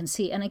tells and you can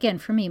see. And again,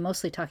 for me,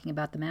 mostly talking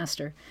about the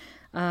Master,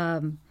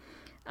 I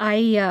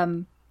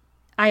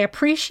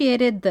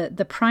appreciated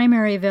the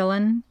primary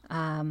villain,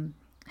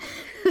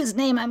 whose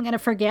name I'm going to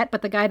forget,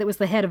 but the guy that was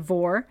the head of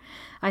Vor.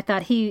 I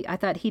thought he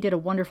did a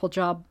wonderful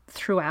job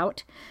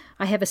throughout.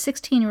 I have a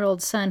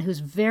 16-year-old son who's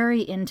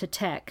very into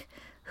tech,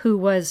 who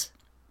was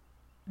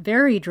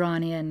very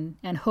drawn in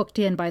and hooked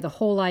in by the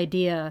whole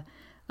idea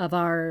of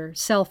our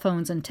cell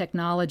phones and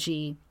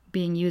technology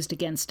being used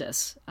against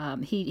us.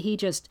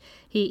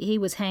 He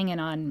was hanging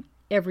on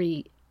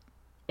every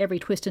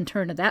twist and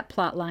turn of that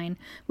plot line,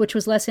 which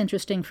was less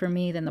interesting for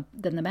me than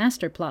the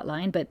Master plot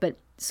line. But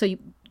so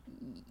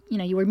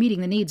you were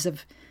meeting the needs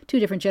of two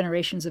different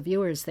generations of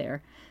viewers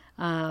there.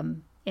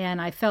 And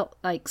I felt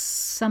like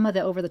some of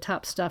the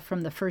over-the-top stuff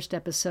from the first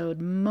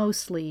episode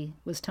mostly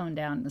was toned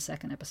down in the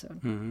second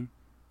episode. Mm-hmm.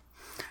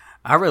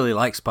 I really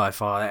like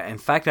Spyfall. In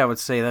fact, I would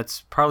say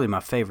that's probably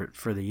my favorite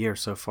for the year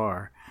so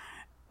far.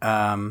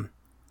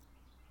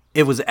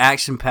 It was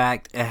action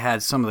packed. It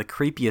had some of the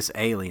creepiest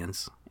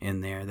aliens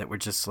in there that were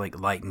just like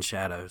light and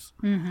shadows.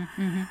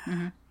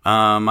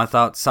 I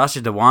thought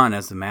Sacha Dhawan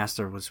as the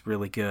Master was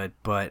really good,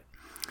 but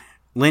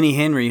Lenny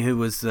Henry, who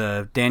was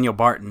Daniel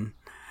Barton.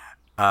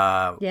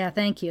 Yeah,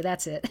 thank you.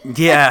 That's it.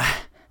 Yeah,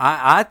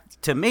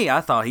 to me,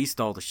 I thought he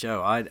stole the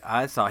show.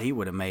 I thought he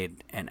would have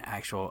made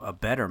a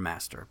better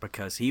Master,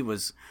 because he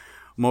was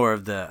more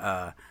of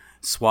the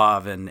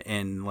suave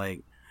and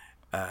like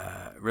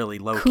really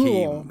low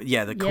cool. key.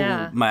 Yeah, the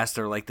cool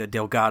Master, like the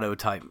Delgado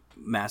type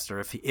Master.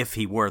 If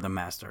he were the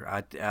Master,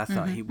 I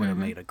thought he would have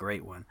made a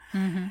great one.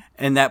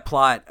 And that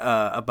plot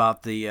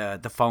about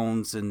the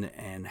phones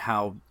and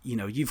how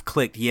you've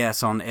clicked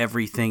yes on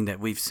everything that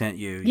we've sent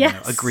you,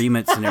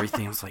 agreements and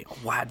everything. I was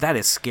like, wow, that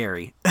is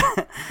scary.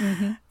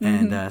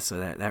 And so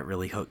that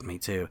really hooked me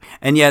too.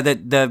 And yeah,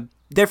 the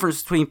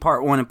difference between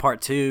part 1 and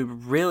part 2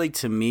 really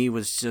to me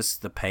was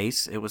just the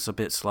pace. It was a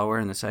bit slower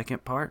in the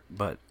second part,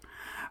 but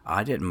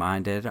I didn't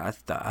mind it. I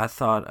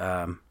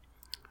thought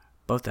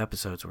both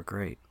episodes were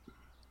great.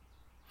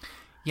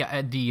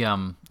 Yeah,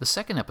 the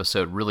second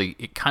episode really,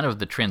 it kind of,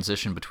 the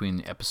transition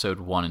between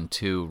episode 1 and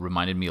 2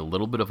 reminded me a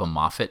little bit of a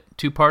Moffat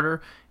two-parter,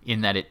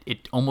 in that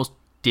it almost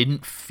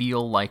didn't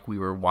feel like we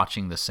were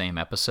watching the same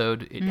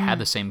episode. It had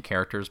the same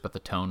characters, but the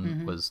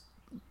tone was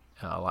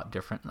a lot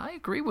different. And I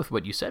agree with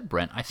what you said,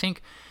 Brent. I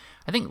think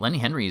Lenny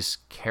Henry's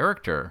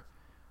character,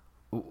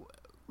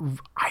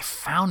 I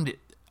found it.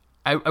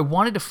 I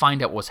wanted to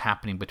find out what's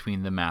happening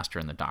between the Master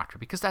and the Doctor,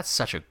 because that's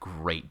such a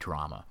great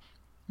drama.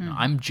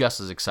 I'm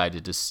just as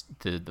excited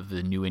to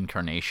the new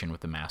incarnation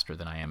with the Master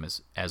than I am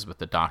as with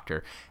the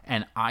Doctor,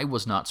 and I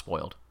was not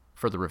spoiled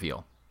for the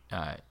reveal,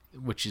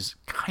 which is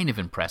kind of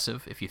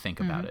impressive if you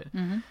think about it.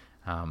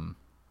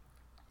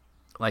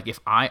 Like, if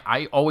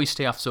I always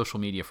stay off social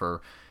media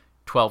for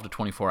 12 to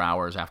 24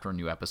 hours after a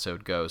new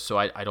episode goes, so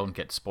I don't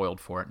get spoiled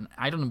for it, and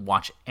I don't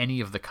watch any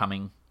of the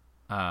coming,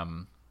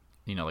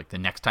 like the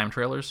next time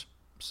trailers.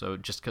 So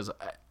just because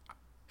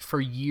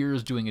for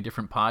years doing a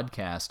different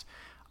podcast,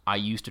 I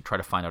used to try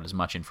to find out as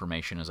much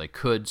information as I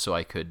could, so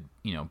I could,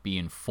 be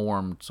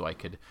informed, so I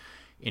could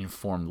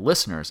inform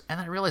listeners.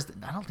 And I realized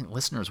that I don't think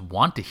listeners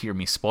want to hear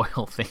me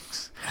spoil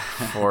things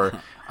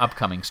for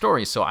upcoming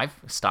stories, so I've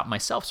stopped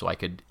myself so I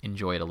could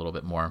enjoy it a little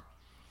bit more.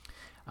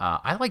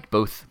 I liked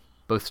both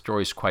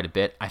stories quite a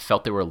bit. I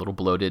felt they were a little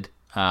bloated.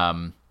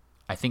 I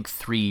think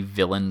 3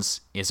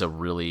 villains is a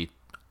really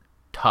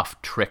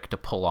tough trick to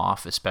pull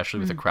off, especially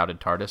with a crowded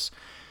TARDIS.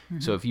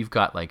 So if you've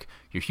got like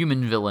your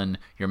human villain,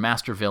 your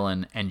Master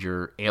villain, and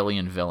your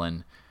alien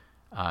villain,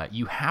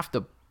 you have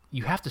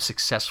to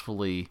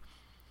successfully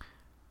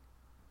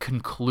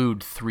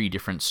conclude 3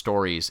 different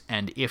stories.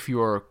 And if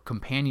your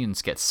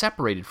companions get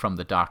separated from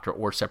the Doctor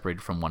or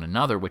separated from one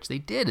another, which they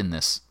did in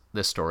this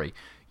story,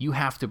 you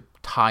have to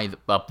tie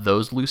up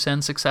those loose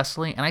ends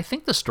successfully. And I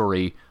think the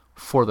story,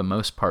 for the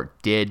most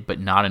part, did, but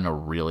not in a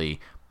really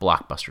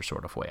blockbuster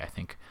sort of way. I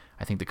think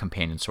the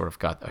companions sort of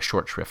got a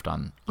short shrift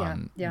on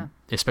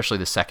especially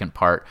the second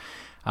part.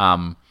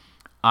 I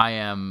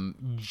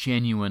am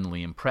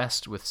genuinely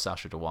impressed with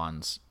Sacha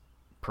Dhawan's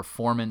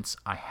performance.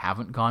 I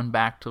haven't gone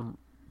back to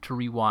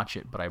rewatch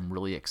it, but I'm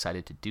really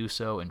excited to do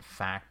so. In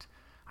fact,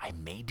 I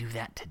may do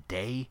that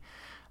today,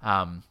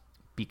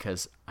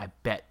 because I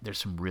bet there's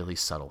some really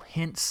subtle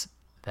hints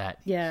that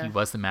he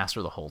was the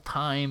Master the whole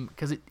time,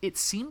 because it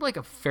seemed like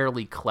a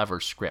fairly clever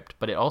script,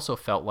 but it also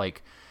felt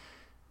like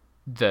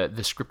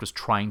the script was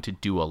trying to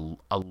do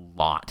a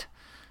lot.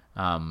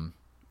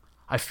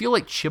 I feel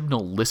like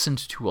Chibnall listened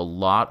to a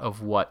lot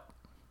of what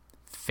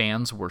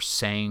fans were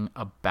saying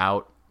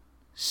about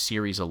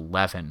Series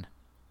 11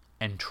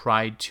 and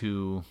tried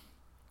to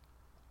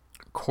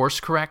course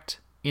correct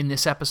in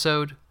this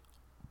episode,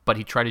 but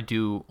he tried to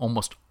do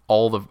almost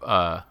all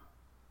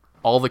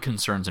the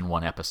concerns in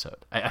one episode.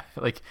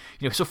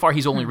 So far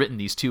he's only written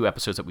these 2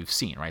 episodes that we've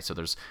seen, right? So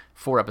there's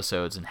 4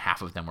 episodes, and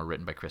half of them were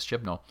written by Chris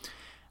Chibnall.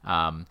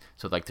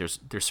 So like there's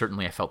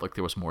certainly, I felt like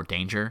there was more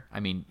danger. I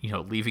mean,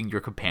 leaving your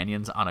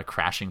companions on a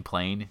crashing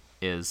plane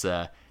is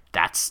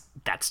that's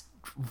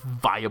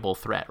viable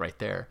threat right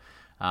there.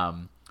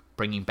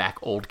 Bringing back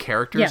old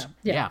characters,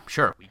 yeah,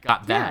 sure, we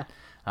got that.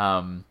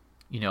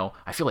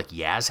 I feel like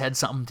Yaz had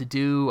something to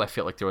do. I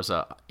feel like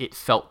it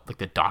felt like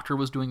the Doctor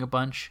was doing a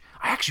bunch.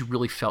 I actually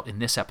really felt in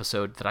this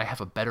episode that I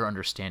have a better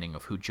understanding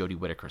of who Jodie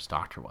Whittaker's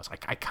Doctor was.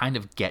 I kind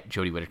of get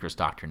Jodie Whittaker's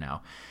Doctor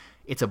now.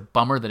 It's a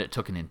bummer that it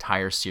took an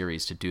entire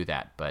series to do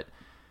that, but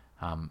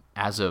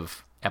as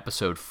of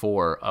episode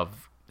 4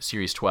 of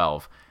Series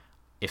 12,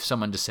 if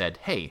someone just said,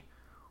 hey,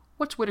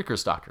 what's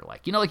Whittaker's Doctor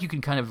like? Like you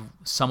can kind of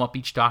sum up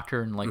each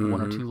Doctor in like 1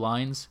 or 2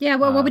 lines. Yeah,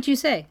 well, what would you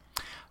say?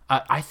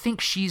 I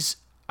think she's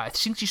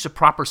a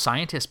proper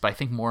scientist, but I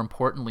think more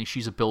importantly,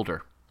 she's a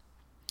builder.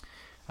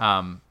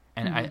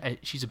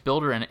 She's a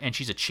builder and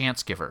she's a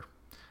chance giver.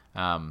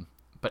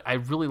 But I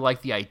really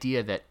like the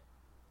idea that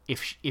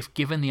if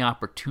given the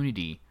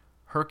opportunity,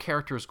 her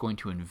character is going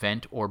to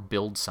invent or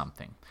build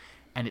something.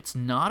 And it's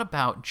not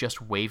about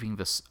just waving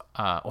this,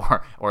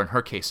 or in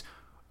her case,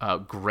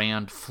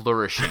 grand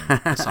flourishing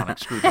the sonic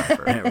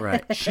screwdriver.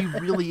 Right. She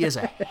really is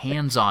a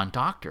hands-on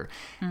doctor.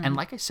 And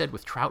like I said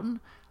with Troughton,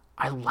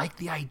 I like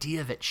the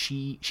idea that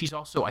she's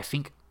also, I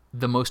think,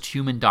 the most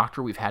human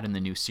doctor we've had in the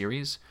new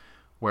series,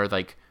 where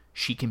like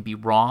she can be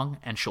wrong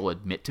and she'll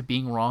admit to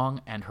being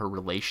wrong, and her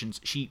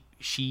relations, I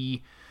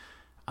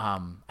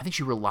think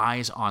she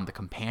relies on the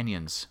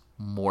companions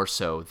more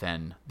so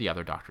than the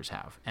other doctors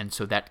have. And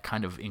so that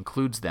kind of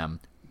includes them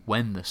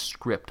when the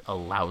script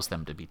allows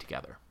them to be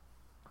together.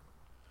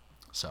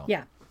 So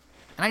yeah,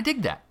 and I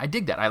dig that.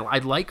 I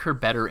like her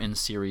better in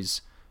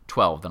series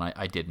 12 than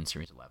I did in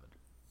series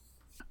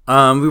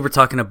 11. We were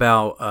talking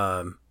about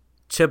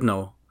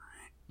Chibnall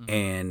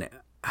and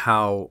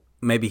how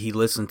maybe he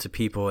listened to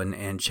people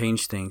and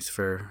changed things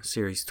for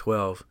series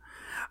 12.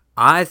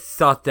 I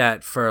thought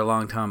that for a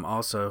long time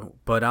also,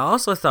 but I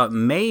also thought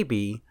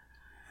maybe,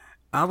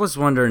 I was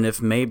wondering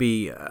if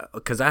maybe,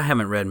 because I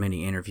haven't read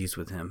many interviews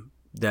with him,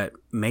 that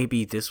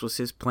maybe this was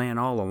his plan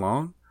all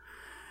along.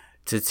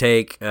 To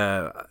take,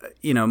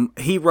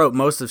 he wrote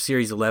most of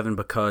Series 11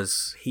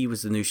 because he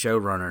was the new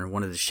showrunner and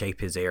wanted to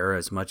shape his era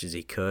as much as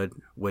he could,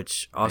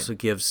 which also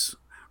gives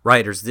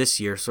writers this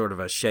year sort of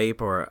a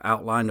shape or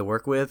outline to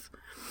work with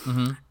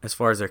as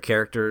far as their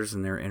characters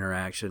and their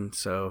interaction.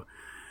 So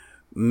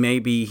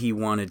maybe he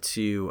wanted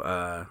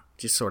to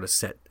just sort of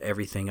set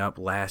everything up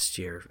last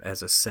year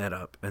as a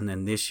setup, and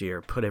then this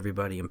year put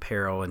everybody in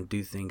peril and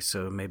do things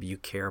so maybe you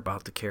care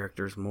about the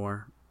characters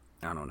more.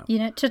 I don't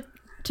know.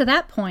 To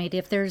that point,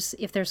 if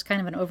there's kind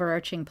of an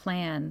overarching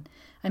plan,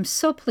 I'm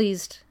so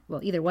pleased. Well,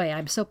 either way,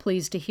 I'm so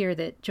pleased to hear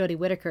that Jodie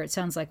Whittaker, it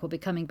sounds like, will be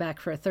coming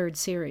back for a third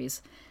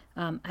series.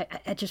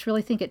 I just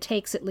really think it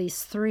takes at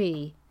least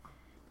 3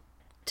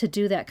 to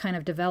do that kind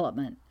of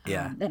development.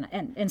 Yeah.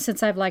 And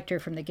since I've liked her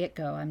from the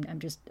get-go,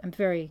 I'm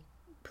very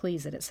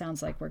pleased that it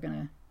sounds like we're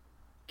gonna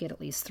get at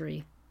least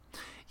 3.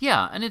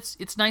 Yeah, and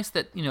it's nice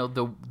that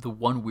the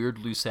one weird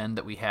loose end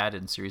that we had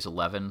in series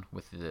 11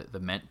 with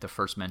the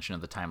first mention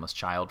of the timeless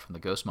child from the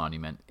Ghost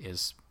Monument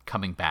is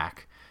coming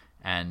back,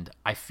 and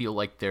I feel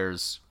like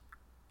there's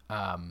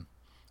the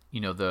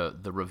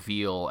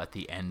reveal at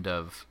the end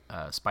of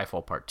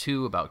Spyfall Part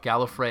 2 about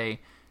Gallifrey,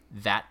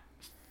 that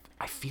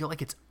I feel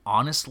like it's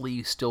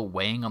honestly still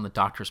weighing on the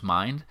Doctor's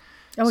mind.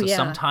 Oh, so yeah.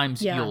 sometimes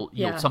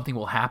something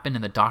will happen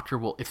and the Doctor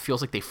it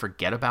feels like they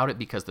forget about it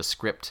because the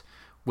script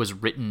was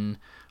written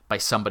by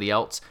somebody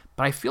else,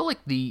 but I feel like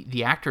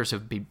the actors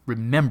have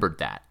remembered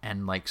that,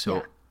 and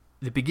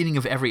the beginning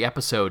of every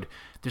episode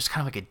there's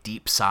kind of like a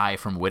deep sigh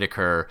from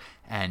Whittaker,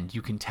 and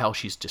you can tell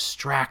she's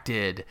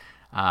distracted,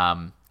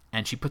 and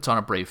she puts on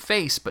a brave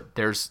face, but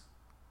there's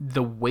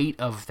the weight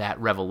of that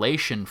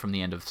revelation from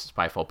the end of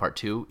Spyfall Part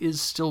 2 is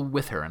still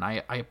with her, and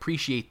I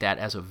appreciate that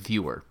as a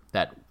viewer,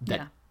 that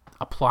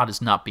a plot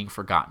is not being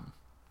forgotten.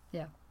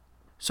 Yeah.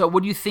 So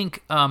what do you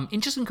think,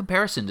 in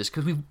comparison, just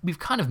because we've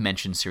kind of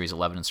mentioned Series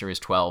 11 and Series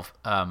 12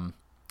 a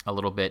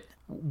little bit,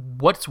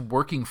 what's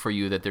working for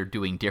you that they're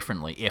doing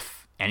differently,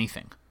 if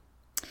anything?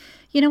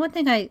 One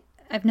thing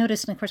I've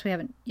noticed, and of course we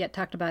haven't yet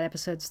talked about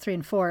episodes 3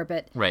 and 4,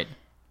 but... Right.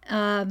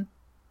 And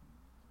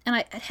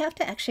I'd have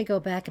to actually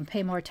go back and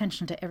pay more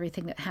attention to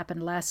everything that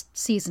happened last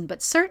season,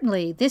 but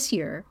certainly this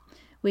year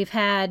we've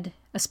had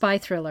a spy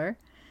thriller,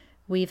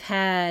 we've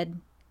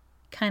had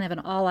kind of an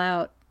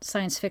all-out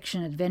science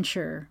fiction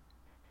adventure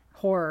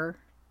horror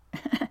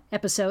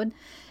episode,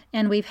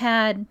 and we've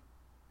had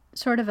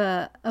sort of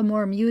a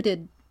more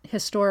muted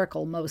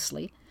historical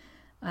mostly,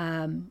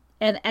 and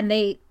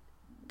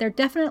they're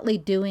definitely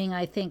doing,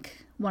 I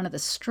think, one of the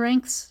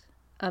strengths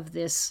of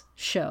this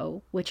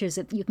show, which is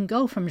that you can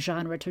go from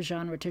genre to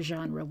genre to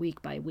genre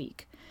week by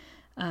week.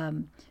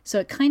 So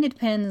it kind of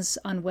depends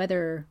on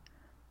whether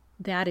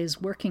that is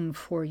working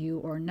for you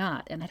or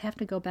not, and I'd have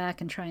to go back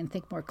and try and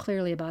think more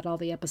clearly about all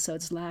the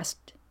episodes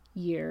last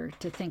year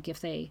to think if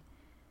they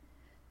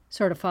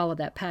sort of follow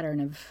that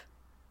pattern of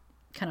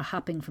kind of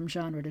hopping from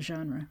genre to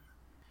genre.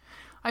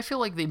 I feel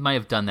like they might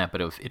have done that, but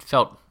it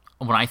felt,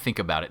 when I think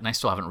about it, and I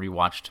still haven't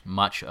rewatched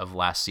much of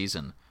last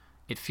season,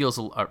 it feels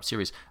a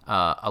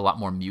lot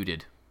more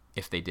muted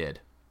if they did.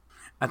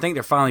 I think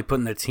they're finally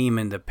putting their team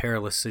into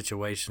perilous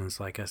situations,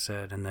 like I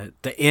said, and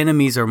the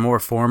enemies are more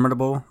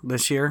formidable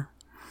this year.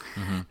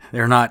 Mm-hmm.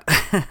 They're not,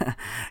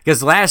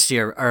 because last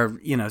year, or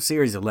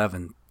Series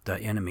 11, the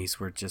enemies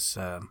were just...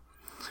 yeah,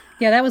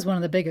 that was one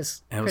of the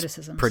biggest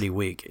criticisms. Pretty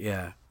weak,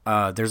 yeah.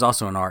 There's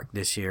also an arc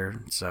this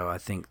year, so I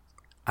think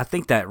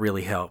that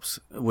really helps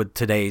with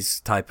today's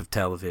type of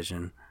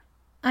television.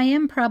 I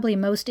am probably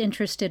most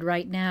interested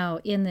right now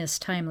in this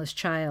Timeless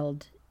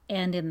Child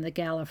and in the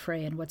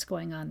Gallifrey and what's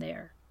going on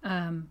there.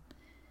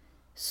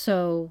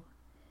 So,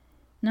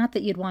 not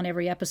that you'd want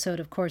every episode,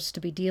 of course, to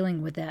be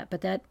dealing with that,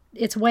 but that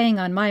it's weighing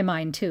on my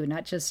mind too,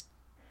 not just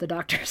the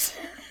Doctor's.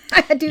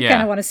 I do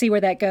kind of want to see where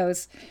that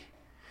goes.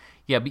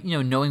 Yeah, but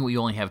knowing we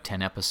only have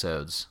 10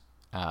 episodes,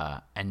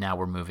 and now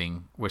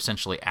we're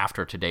essentially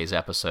after today's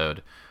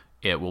episode,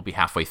 it will be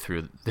halfway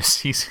through this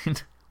season,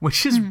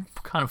 which is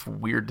kind of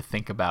weird to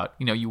think about.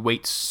 You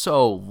wait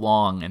so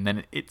long, and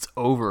then it's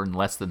over in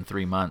less than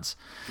 3 months.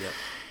 Yep.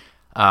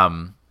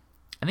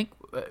 I think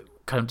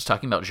kind of just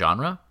talking about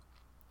genre,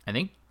 I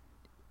think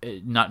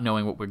not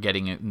knowing what we're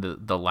getting in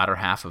the latter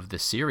half of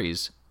this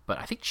series, but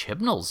I think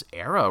Chibnall's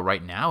era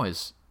right now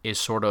is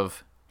sort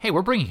of, hey,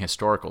 we're bringing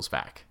historicals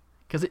back.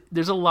 Because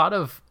there's a lot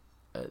of,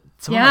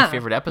 some of my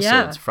favorite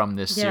episodes from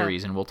this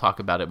series, and we'll talk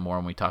about it more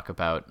when we talk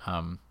about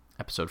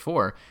episode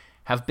 4,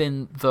 have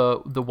been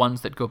the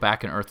ones that go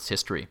back in Earth's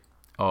history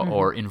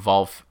or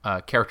involve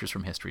characters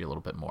from history a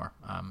little bit more.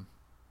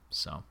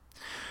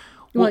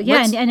 Well,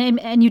 yeah,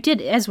 and you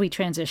did as we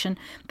transition,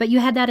 but you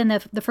had that in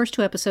the first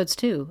 2 episodes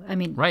too. I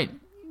mean, right,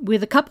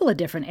 with a couple of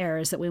different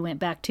eras that we went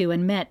back to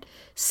and met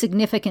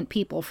significant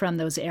people from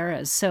those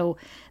eras. So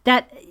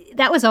that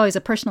was always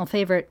a personal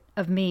favorite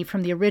of me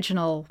from the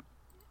original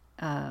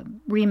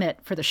remit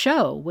for the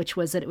show, which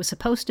was that it was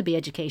supposed to be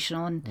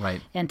educational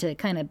and to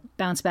kind of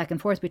bounce back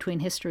and forth between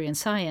history and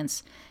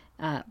science.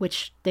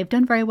 Which they've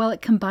done very well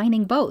at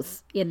combining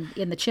both in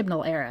the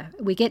Chibnall era.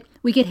 We get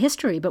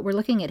history, but we're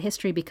looking at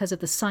history because of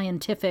the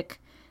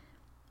scientific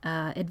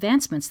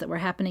advancements that were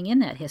happening in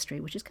that history,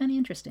 which is kind of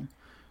interesting.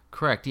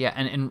 Correct, yeah,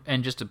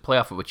 and just to play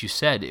off of what you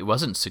said, it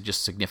wasn't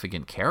just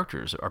significant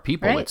characters or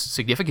people; right. It's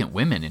significant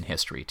women in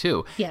history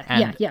too.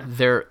 Yeah.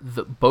 They're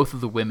both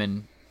of the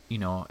women. You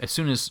know, as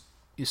soon as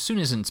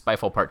in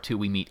Spyfall Part 2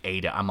 we meet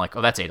Ada, I'm like,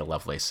 oh, that's Ada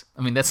Lovelace.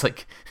 I mean, that's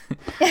like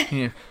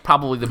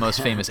probably the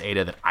most famous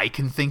Ada that I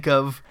can think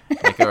of.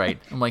 Like, all right,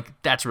 I'm like,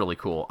 that's really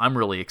cool. I'm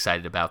really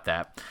excited about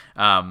that.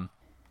 I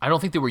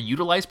don't think they were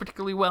utilized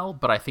particularly well,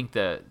 but I think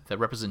the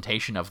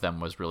representation of them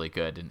was really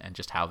good, and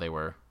just how they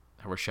were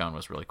shown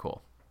was really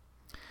cool.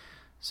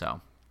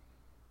 So,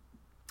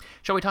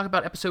 shall we talk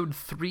about episode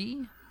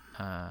 3,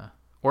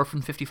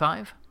 Orphan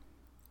 55?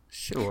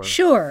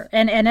 Sure.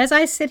 And as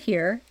I sit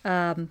here,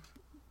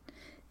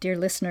 dear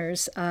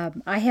listeners,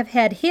 I have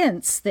had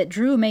hints that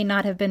Drew may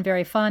not have been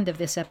very fond of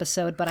this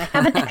episode, but I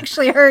haven't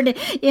actually heard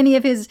any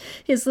of his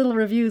little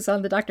reviews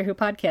on the Doctor Who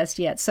podcast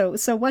yet. So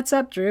what's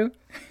up, Drew?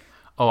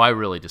 Oh, I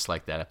really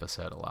dislike that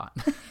episode a lot.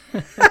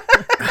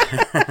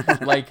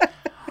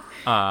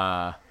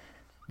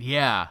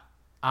 Yeah.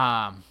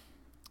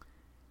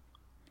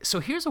 So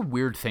here's a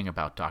weird thing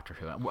about Doctor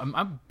Who.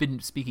 I've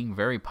been speaking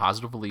very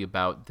positively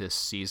about this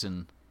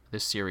season,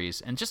 this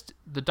series, and just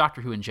the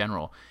Doctor Who in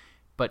general.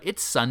 But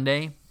it's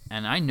Sunday,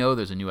 and I know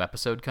there's a new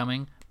episode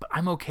coming, but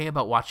I'm okay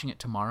about watching it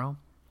tomorrow.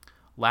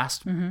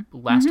 Last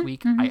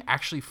week, I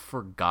actually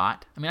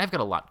forgot. I mean, I've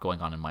got a lot going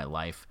on in my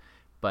life,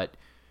 but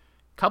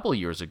a couple of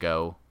years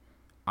ago,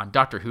 on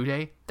Doctor Who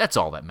Day, that's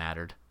all that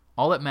mattered.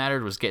 All that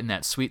mattered was getting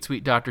that sweet,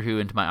 sweet Doctor Who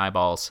into my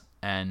eyeballs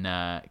and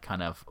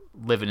kind of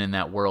living in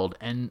that world.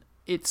 And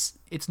it's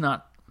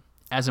not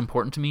as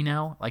important to me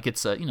now. Like,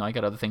 it's I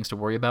got other things to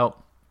worry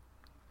about.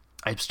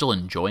 I'm still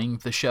enjoying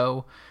the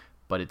show,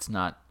 but it's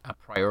not a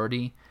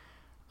priority.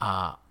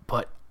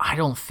 But I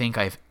don't think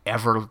I've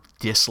ever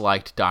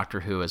disliked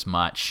Doctor Who as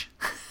much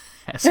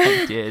as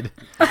I did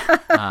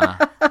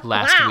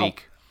last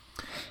week.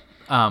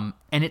 And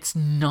it's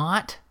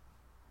not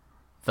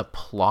the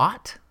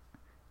plot.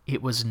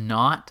 It was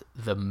not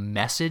the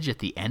message at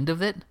the end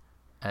of it.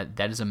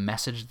 That is a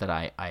message that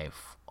I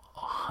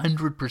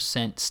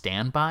 100%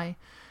 stand by.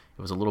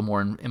 It was a little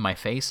more in my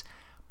face.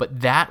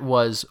 But that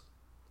was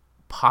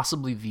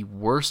possibly the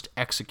worst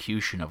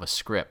execution of a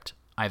script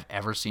I've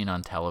ever seen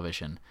on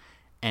television.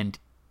 And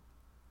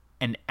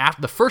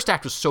the first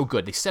act was so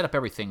good. They set up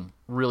everything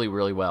really,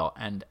 really well.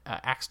 And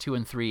acts 2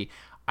 and 3,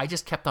 I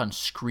just kept on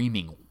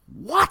screaming,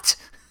 what?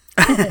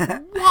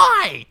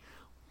 Why?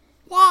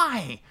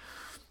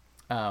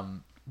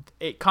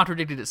 It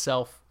contradicted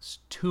itself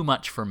too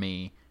much for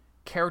me.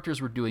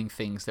 Characters were doing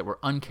things that were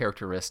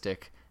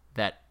uncharacteristic,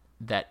 that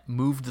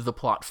moved the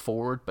plot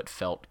forward but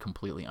felt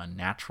completely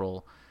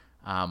unnatural.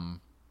 I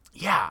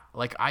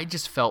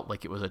just felt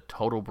like it was a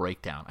total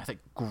breakdown. I think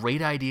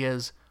great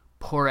ideas,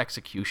 poor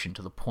execution,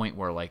 to the point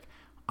where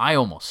I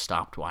almost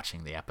stopped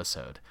watching the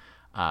episode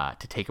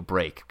to take a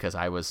break because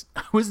I was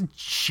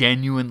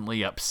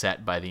genuinely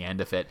upset by the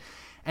end of it.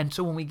 And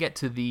so when we get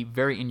to the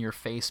very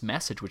in-your-face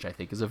message, which I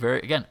think is a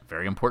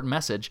very important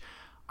message,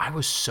 I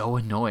was so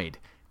annoyed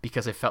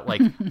because I felt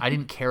like I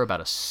didn't care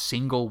about a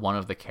single one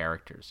of the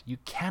characters. You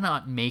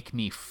cannot make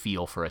me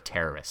feel for a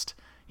terrorist,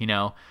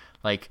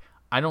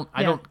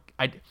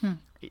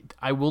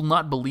 I will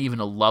not believe in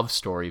a love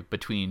story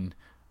between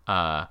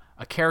a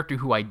character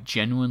who I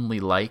genuinely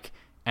like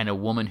and a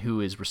woman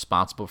who is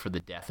responsible for the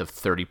death of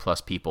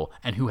 30-plus people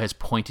and who has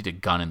pointed a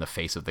gun in the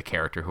face of the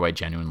character who I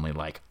genuinely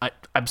like.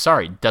 I'm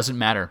sorry, it doesn't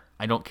matter.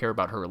 I don't care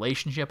about her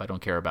relationship. I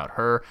don't care about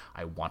her.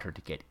 I want her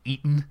to get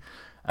eaten.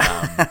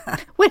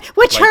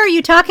 Which her are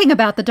you talking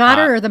about, the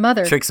daughter or the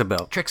mother?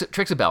 Trixabel.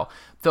 Trixabel.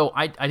 Though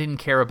I didn't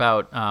care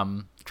about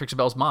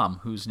Trixabel's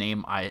mom, whose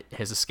name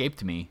has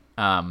escaped me.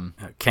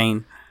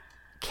 Kane.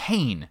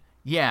 Kane.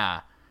 Yeah.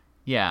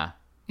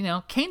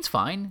 Kane's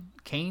fine.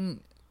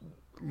 Kane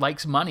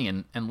likes money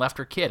and left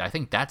her kid. I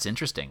think that's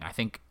interesting. I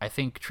think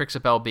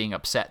Trixabel being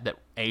upset that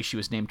she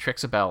was named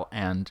Trixabel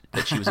and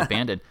that she was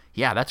abandoned.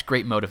 Yeah, that's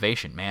great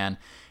motivation, man.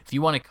 If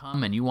you want to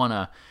come and you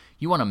want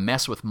to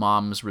mess with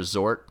mom's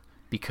resort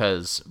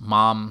because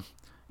mom,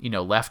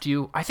 left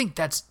you, I think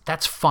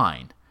that's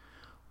fine.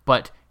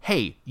 But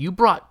hey, you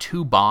brought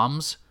 2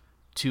 bombs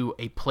to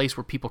a place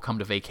where people come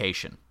to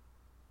vacation.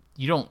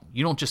 You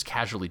don't just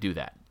casually do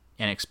that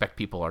and expect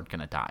people aren't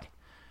going to die.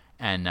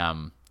 And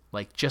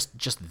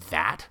just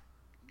that.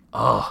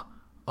 Oh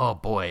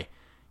boy.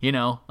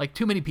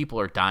 Too many people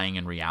are dying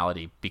in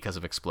reality because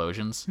of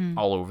explosions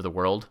all over the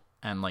world,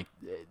 and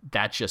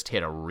that just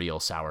hit a real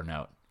sour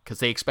note because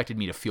they expected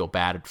me to feel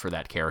bad for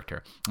that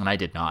character, and I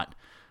did not.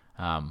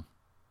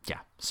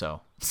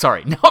 So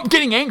sorry. Now I'm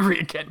getting angry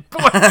again. Boy,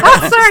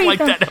 I sorry. like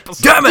that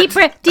episode. Damn it!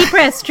 Deep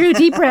breaths, Drew.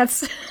 Deep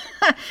breaths.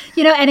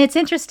 And it's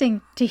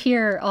interesting to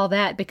hear all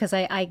that because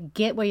I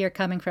get where you're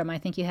coming from. I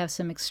think you have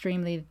some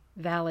extremely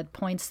valid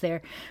points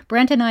there.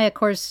 Brent and I, of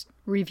course,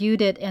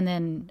 reviewed it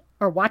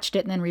watched it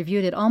and then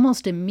reviewed it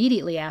almost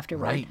immediately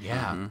afterward. Right,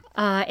 yeah.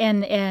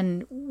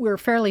 And we're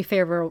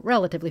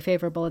relatively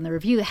favorable in the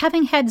review.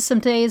 Having had some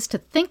days to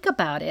think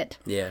about it,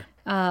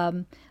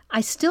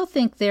 I still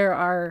think there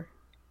are.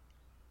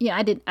 Yeah,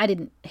 I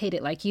didn't hate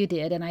it like you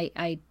did, and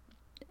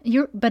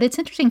but it's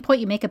an interesting point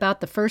you make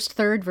about the first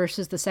third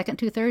versus the second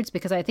 2/3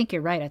 because I think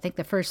you're right. I think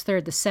the first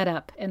third, the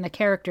setup and the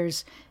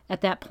characters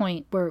at that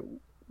point were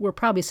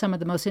probably some of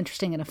the most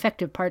interesting and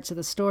effective parts of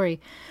the story.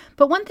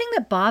 But one thing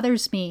that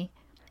bothers me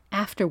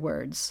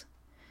afterwards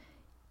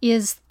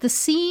is the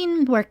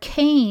scene where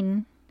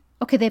Kane,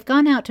 they've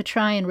gone out to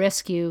try and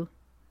rescue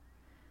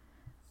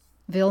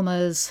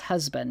Vilma's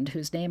husband,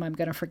 whose name I'm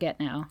going to forget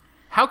now.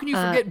 How can you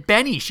forget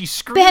Benny? She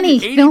screamed Benny,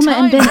 80 Vilma,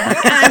 times. and Benny.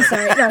 I'm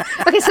sorry. No.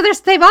 Okay, so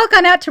they've all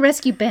gone out to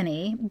rescue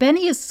Benny.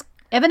 Benny is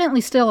evidently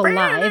still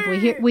alive.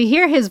 We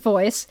hear his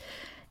voice,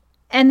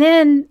 and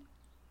then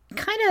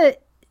kind of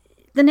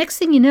the next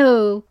thing you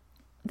know,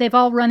 they've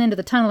all run into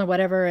the tunnel or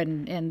whatever,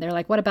 and they're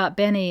like, "What about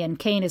Benny?" And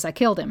Kane is, "I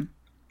killed him."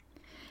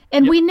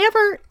 And we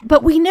never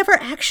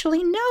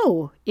actually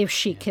know if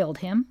she killed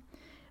him.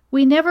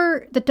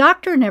 The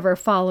doctor never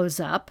follows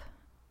up.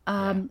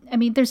 I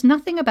mean, there's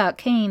nothing about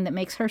Kane that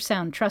makes her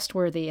sound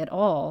trustworthy at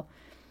all.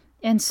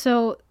 And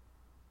so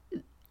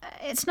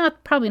it's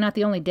probably not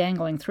the only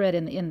dangling thread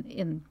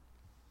in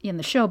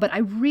the show, but I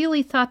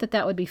really thought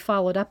that would be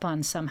followed up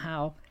on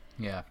somehow.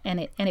 Yeah. And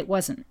it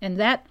wasn't. And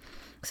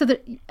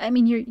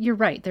you're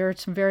right. There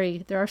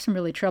are some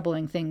really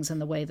troubling things in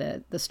the way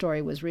that the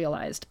story was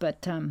realized,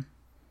 but I'm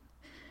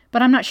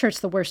not sure it's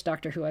the worst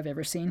Doctor Who I've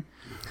ever seen.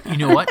 You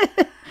know what?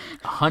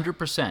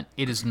 100%.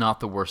 It is not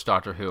the worst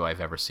Doctor Who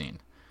I've ever seen.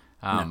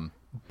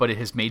 But it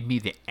has made me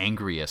the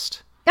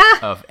angriest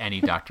of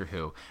any Doctor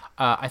Who.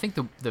 I think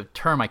the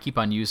term I keep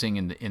on using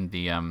in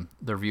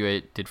the review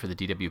I did for the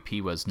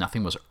DWP was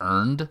nothing was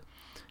earned.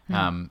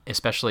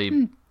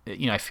 Especially,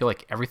 I feel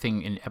like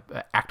everything in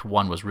Act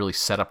 1 was really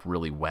set up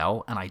really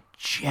well, and I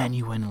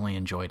genuinely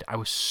enjoyed it. I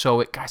was so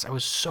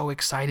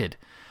excited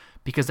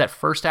because that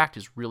first act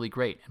is really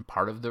great, and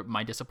part of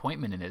my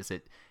disappointment in it is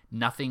that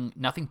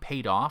nothing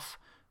paid off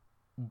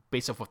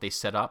based off what they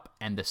set up,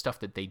 and the stuff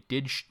that they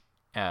did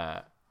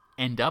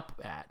end up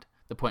at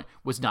the point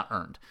was not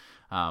earned.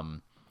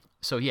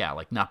 So yeah,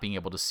 like not being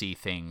able to see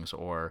things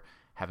or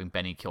having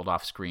Benny killed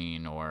off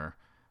screen or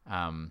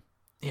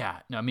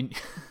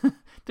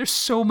there's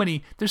so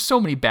many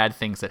bad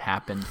things that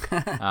happen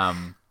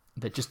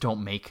that just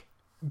don't make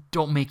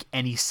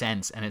any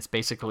sense. And it's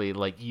basically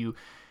like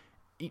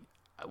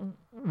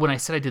when I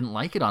said I didn't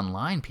like it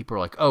online, people are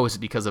like, "Oh, is it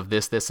because of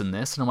this, this, and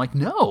this?" And I'm like,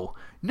 "No.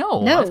 I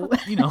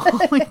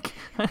don't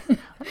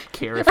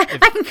care if I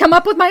can come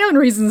up with my own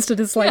reasons to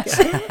dislike it."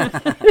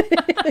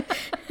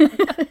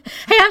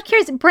 Hey, I'm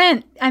curious,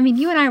 Brent. I mean,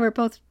 you and I were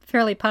both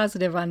fairly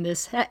positive on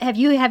this. Have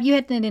you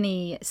had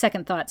any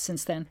second thoughts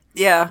since then?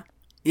 Yeah,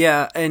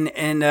 and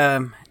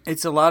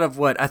it's a lot of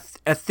what I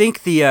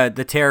think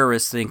the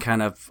terrorist thing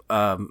kind of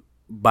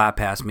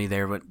bypassed me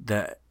there, but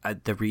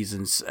the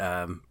reasons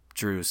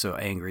Drew was so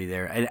angry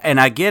there, and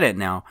I get it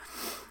now.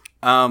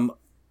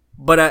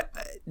 But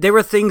there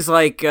were things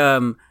like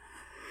you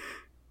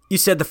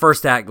said the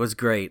first act was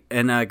great,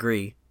 and I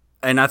agree.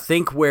 And I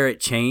think where it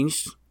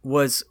changed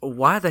was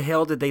why the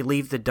hell did they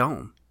leave the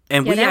dome?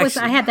 And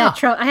I had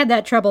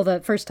that trouble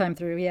the first time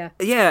through. Yeah.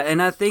 Yeah,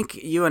 and I think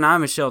you and I,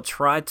 Michelle,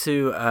 tried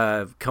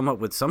to come up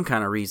with some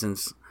kind of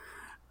reasons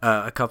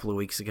a couple of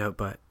weeks ago,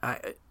 but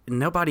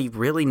nobody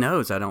really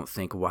knows. I don't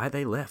think why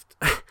they left.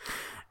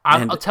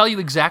 I'll tell you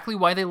exactly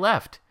why they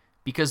left.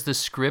 Because the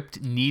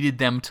script needed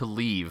them to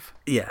leave.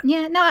 Yeah.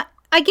 Yeah. No,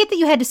 I get that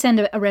you had to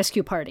send a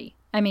rescue party.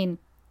 I mean,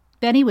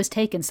 Benny was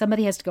taken.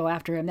 Somebody has to go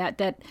after him.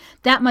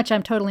 That much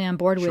I'm totally on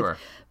board with. Sure.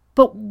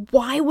 But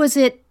why was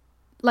it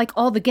like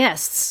all the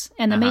guests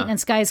and the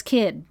maintenance guy's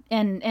kid?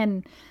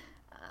 And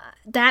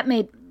that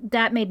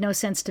made no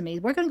sense to me.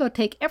 We're going to go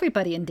take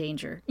everybody in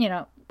danger,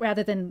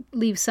 rather than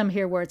leave some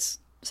here where it's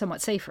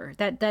somewhat safer.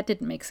 That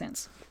didn't make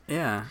sense.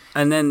 Yeah.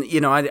 And then,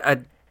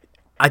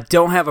 I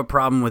don't have a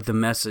problem with the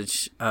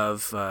message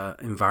of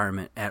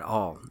environment at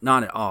all.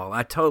 Not at all.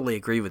 I totally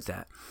agree with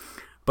that.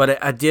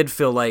 But I did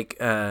feel like,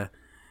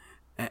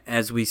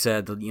 as we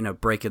said,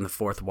 breaking the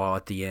fourth wall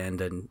at the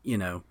end and,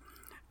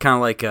 kind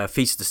of like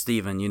Feast of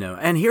Stephen,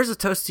 and here's a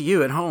toast to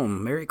you at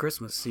home, Merry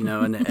Christmas,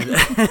 and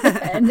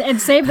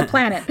and save the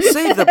planet.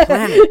 Save the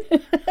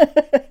planet.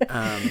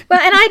 Well,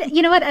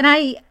 and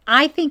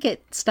I think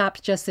it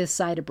stopped just this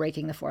side of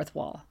breaking the fourth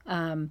wall.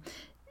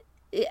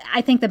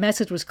 I think the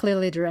message was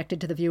clearly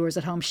directed to the viewers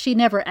at home. She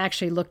never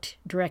actually looked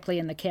directly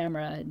in the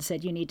camera and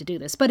said, "You need to do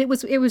this." But it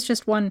was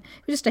just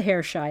a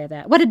hair shy of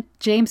that. What did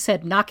James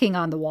said? Knocking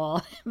on the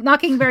wall,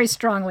 knocking very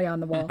strongly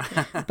on the wall.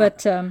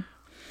 But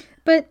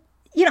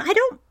I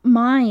don't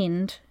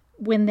mind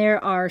when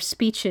there are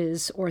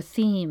speeches or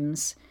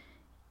themes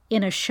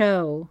in a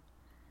show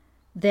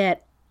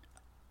that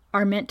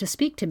are meant to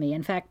speak to me.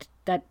 In fact,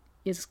 that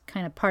is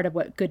kind of part of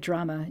what good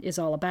drama is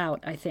all about,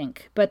 I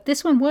think. But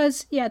this one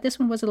was a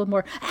little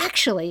more.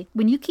 Actually,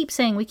 when we keep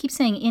saying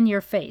in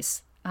your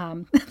face,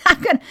 I'm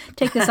going to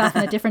take this off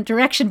in a different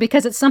direction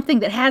because it's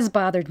something that has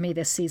bothered me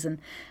this season.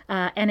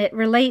 And it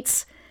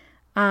relates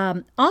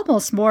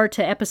almost more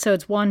to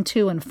episodes 1,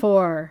 2, and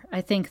 4, I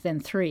think,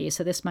 than 3.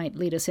 So this might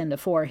lead us into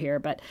 4 here.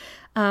 But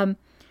and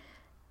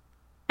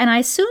I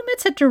assume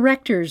it's a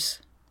director's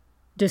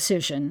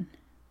decision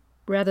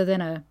rather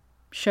than a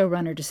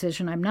showrunner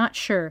decision. I'm not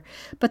sure.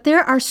 But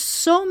there are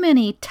so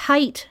many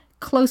tight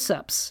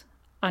close-ups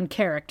on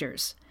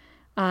characters.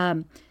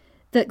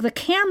 The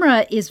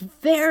camera is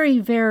very,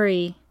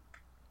 very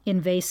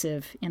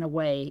invasive in a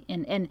way.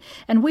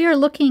 And we are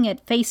looking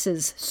at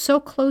faces so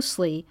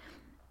closely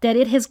that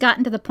it has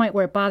gotten to the point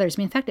where it bothers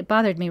me. In fact, it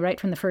bothered me right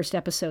from the first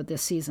episode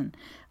this season.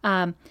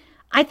 I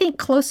think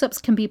close-ups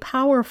can be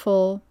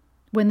powerful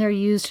when they're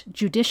used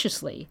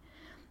judiciously.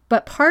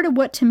 But part of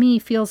what to me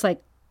feels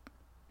like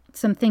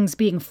some things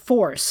being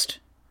forced,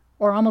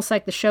 or almost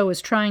like the show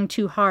is trying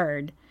too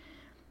hard,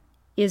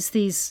 is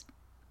these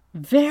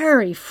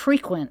very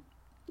frequent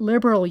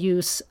liberal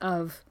use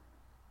of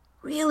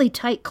really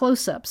tight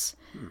close-ups.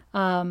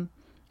 And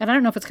I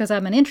don't know if it's because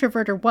I'm an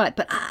introvert or what,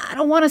 but I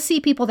don't want to see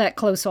people that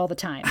close all the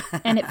time.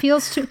 And it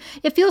feels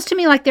to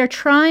me like they're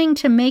trying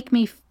to make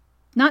me,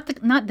 not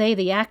they,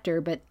 the actor,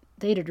 but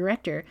they, the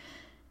director,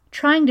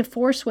 trying to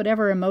force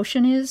whatever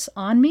emotion is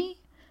on me.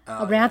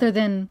 Rather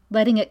than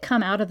letting it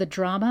come out of the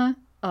drama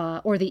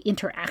or the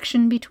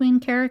interaction between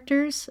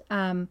characters.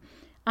 That's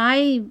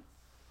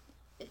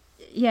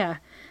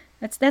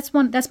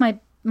my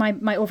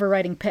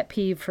overriding pet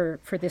peeve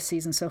for this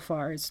season so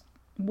far is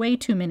way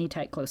too many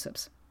tight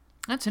close-ups.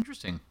 That's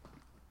interesting.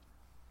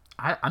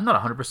 I'm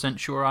not 100%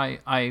 sure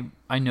I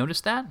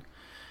noticed that.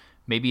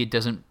 Maybe it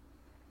doesn't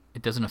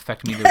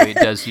affect me the way it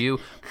does you.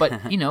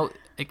 But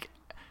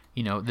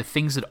the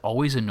things that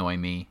always annoy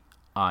me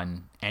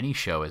on any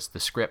show is the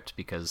script,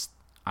 because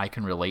I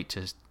can relate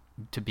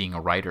to being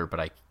a writer, but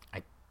I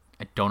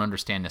don't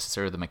understand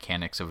necessarily the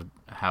mechanics of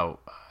how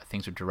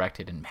things are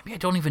directed, and maybe I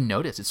don't even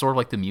notice. It's sort of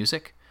like the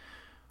music,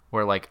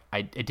 where like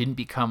I didn't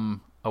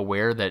become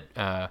aware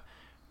that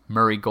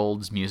Murray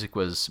Gold's music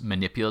was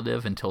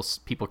manipulative until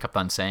people kept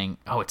on saying,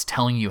 "Oh, it's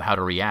telling you how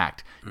to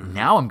react." Mm-hmm.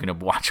 Now I'm going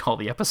to watch all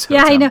the episodes.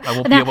 Yeah, I know. I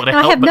won't be able to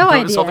help but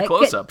notice all the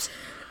close-ups.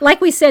 Like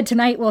we said,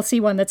 tonight we'll see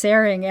one that's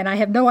airing, and I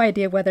have no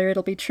idea whether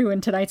it'll be true in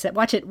tonight's.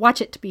 Watch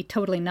it to be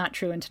totally not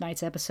true in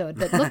tonight's episode.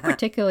 But look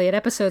particularly at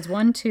episodes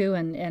 1, 2,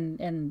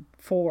 and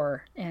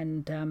 4.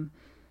 And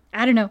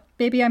I don't know.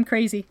 Maybe I'm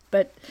crazy,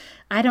 but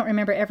I don't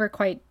remember ever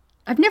quite.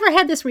 I've never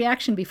had this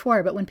reaction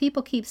before. But when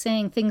people keep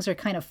saying things are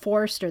kind of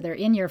forced or they're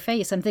in your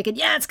face, I'm thinking,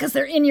 yeah, it's because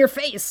they're in your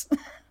face.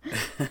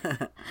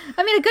 I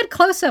mean, a good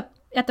close-up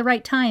at the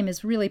right time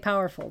is really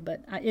powerful,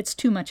 but it's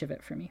too much of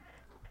it for me.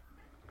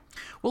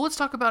 Well, let's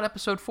talk about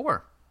episode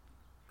 4.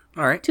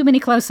 All right. Too many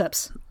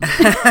close-ups. All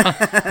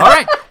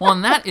right. Well,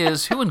 and that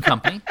is Who and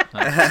Company.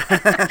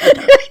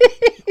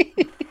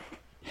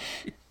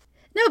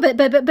 No,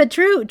 but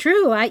Drew,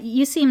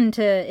 you seem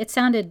to. It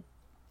sounded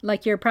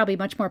like you're probably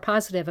much more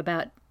positive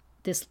about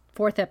this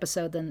 4th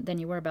episode than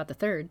you were about the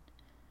 3rd.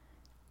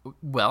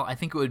 Well, I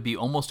think it would be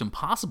almost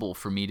impossible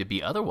for me to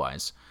be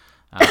otherwise.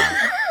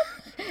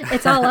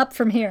 It's all up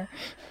from here.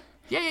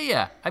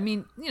 Yeah. I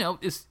mean,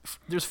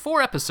 there's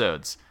 4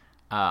 episodes.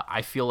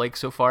 I feel like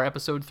so far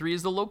episode 3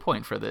 is the low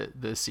point for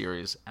the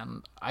series,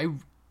 and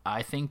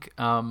I think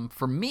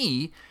for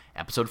me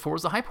episode 4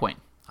 is the high point.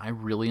 I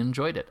really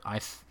enjoyed it.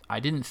 I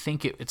didn't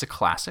think it's a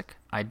classic.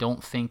 I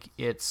don't think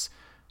it's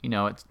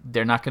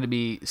they're not going to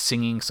be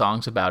singing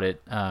songs about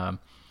it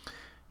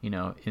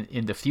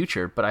in the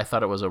future, but I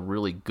thought it was a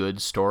really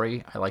good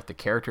story. I liked the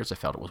characters. I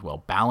felt it was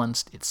well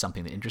balanced. It's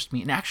something that interests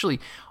me, and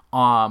actually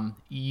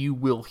you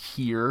will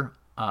hear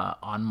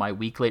on my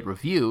week late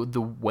review the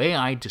way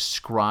I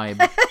describe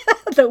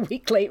the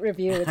week late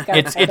review.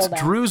 It's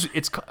Drew's.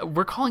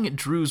 We're calling it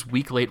Drew's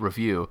week late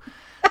review,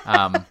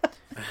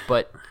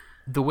 but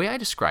the way I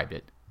described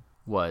it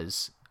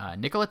was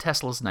Nikola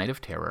Tesla's Night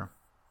of Terror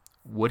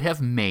would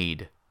have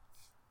made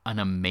an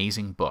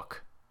amazing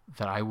book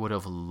that I would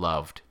have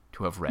loved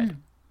to have read.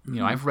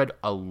 I've read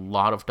a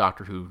lot of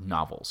Doctor Who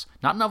novels.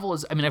 Not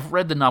novels. I mean, I've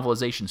read the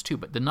novelizations too,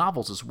 but the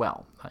novels as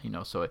well.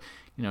 So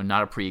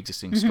not a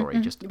pre-existing story,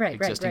 just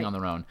existing on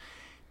their own.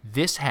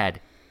 This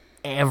had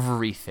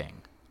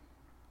everything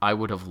I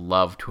would have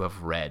loved to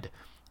have read,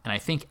 And I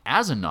think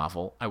as a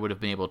novel, I would have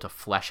been able to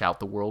flesh out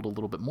the world a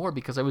little bit more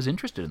because I was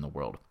interested in the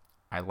world.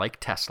 I like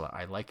Tesla.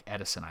 I like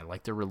Edison. I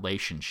like their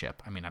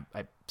relationship. I mean,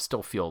 I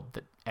still feel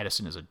that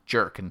Edison is a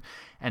jerk,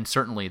 and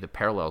certainly the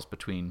parallels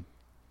between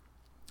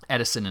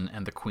Edison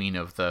and the queen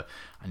of the,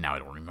 now I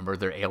don't remember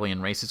their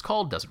alien race is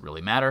called, doesn't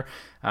really matter.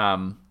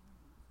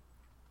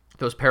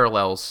 Those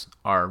parallels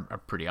are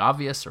pretty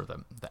obvious, or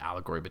the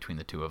allegory between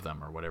the two of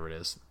them, or whatever it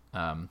is.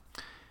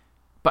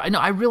 But no,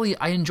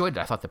 I enjoyed it.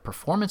 I thought the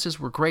performances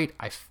were great.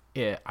 I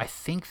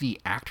think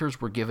the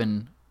actors were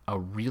given a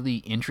really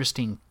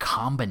interesting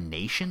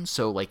combination.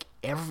 So like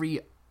every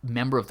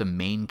member of the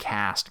main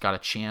cast got a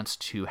chance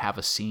to have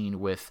a scene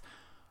with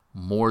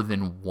more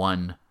than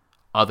one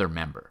other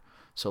member.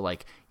 So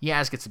like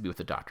Yaz gets to be with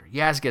the Doctor.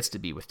 Yaz gets to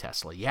be with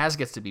Tesla. Yaz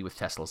gets to be with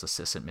Tesla's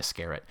assistant, Miss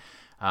Garrett.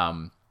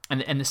 And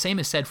the same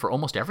is said for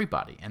almost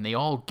everybody. And they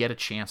all get a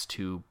chance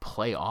to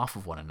play off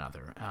of one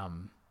another.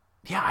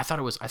 I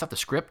thought the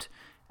script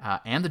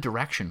and the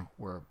direction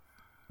were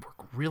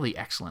really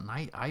excellent.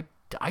 And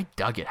I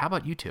dug it. How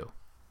about you two?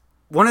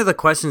 One of the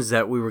questions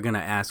that we were going to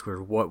ask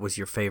were, what was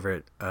your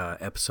favorite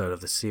episode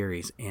of the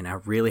series? And I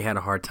really had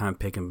a hard time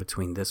picking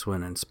between this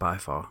one and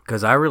Spyfall,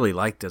 because I really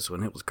liked this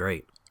one. It was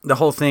great. The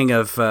whole thing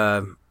of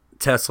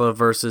Tesla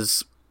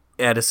versus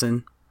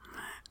Edison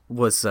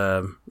was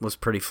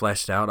pretty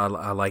fleshed out.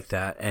 I like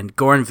that. And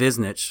Goran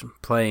Visnich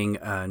playing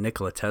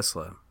Nikola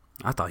Tesla,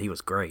 I thought he was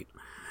great.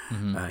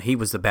 Mm-hmm. He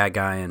was the bad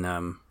guy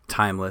in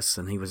Timeless,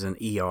 and he was in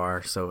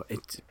ER, so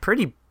it's a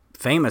pretty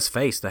famous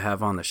face to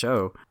have on the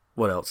show.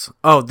 What else?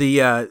 Oh,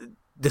 the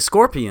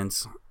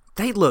Scorpions.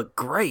 They look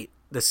great.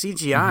 The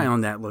CGI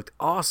on that looked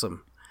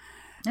awesome.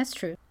 That's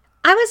true.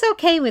 I was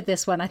okay with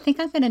this one. I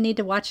think I'm going to need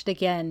to watch it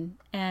again.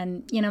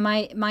 And, you know,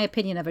 my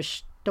opinion of a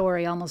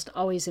story almost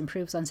always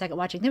improves on second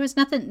watching. There was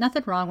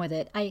nothing wrong with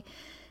it.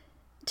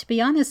 To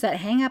be honest, that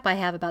hang up I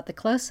have about the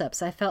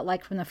close-ups, I felt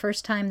like from the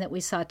first time that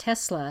we saw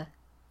Tesla,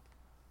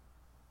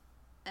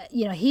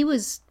 you know, he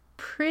was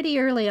pretty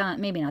early on,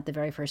 maybe not the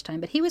very first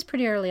time, but he was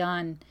pretty early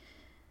on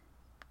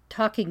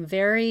talking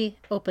very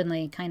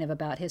openly kind of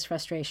about his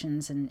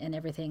frustrations and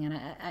everything. And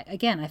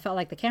I felt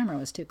like the camera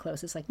was too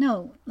close. It's like,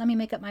 no, let me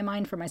make up my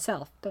mind for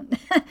myself. Don't.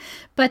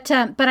 But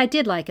I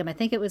did like him. I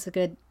think it was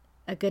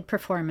a good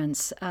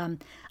performance.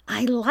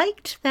 I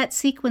liked that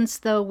sequence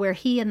though, where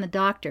he and the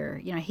Doctor,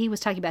 you know, he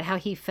was talking about how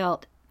he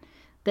felt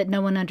that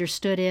no one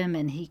understood him,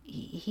 and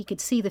he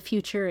could see the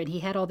future, and he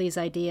had all these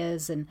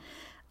ideas, and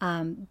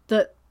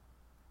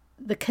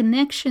the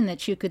connection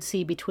that you could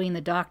see between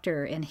the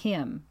Doctor and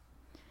him,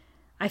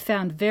 I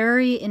found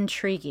very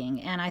intriguing.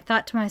 And I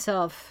thought to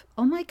myself,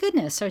 oh my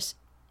goodness,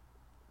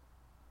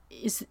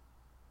 is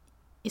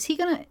she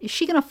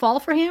gonna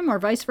fall for him, or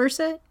vice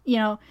versa? You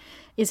know,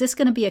 is this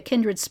gonna be a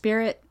kindred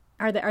spirit?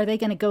 Are they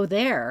gonna go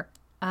there?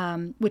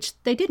 Which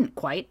they didn't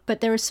quite,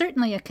 but there was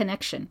certainly a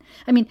connection.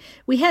 I mean,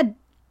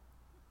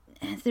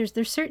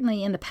 there's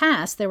certainly in the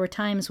past there were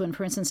times when,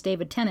 for instance,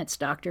 David Tennant's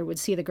Doctor would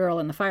see the girl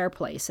in the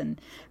fireplace,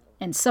 and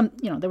some,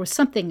 you know, there was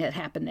something that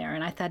happened there,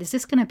 and I thought, is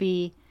this gonna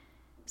be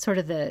sort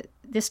of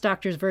this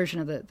Doctor's version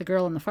of the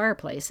girl in the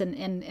fireplace, and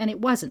it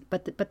wasn't,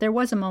 but there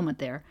was a moment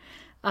there.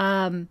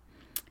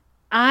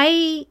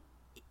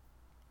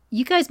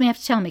 You guys may have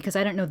to tell me, because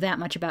I don't know that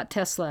much about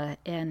Tesla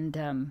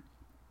and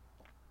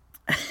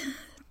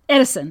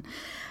Edison.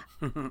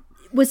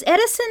 Was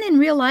Edison in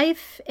real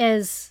life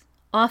as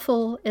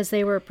awful as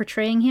they were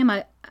portraying him?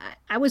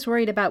 I was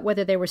worried about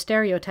whether they were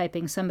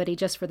stereotyping somebody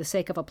just for the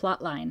sake of a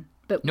plot line.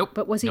 But nope.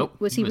 But was he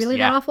really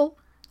that awful?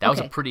 That was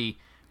a pretty.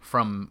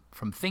 From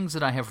things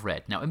that I have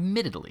read. Now,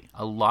 admittedly,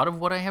 a lot of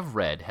what I have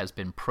read has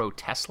been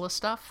pro-Tesla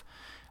stuff,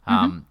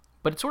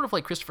 but it's sort of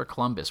like Christopher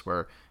Columbus,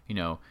 where, you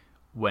know,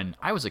 when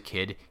I was a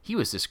kid, he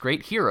was this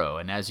great hero,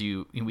 and as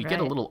we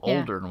get a little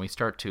older and we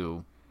start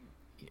to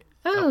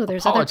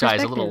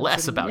apologize a little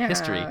less about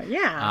history,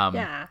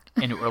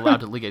 and we're allowed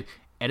to look at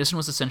Edison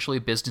was essentially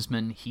a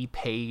businessman. He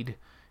paid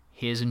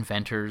his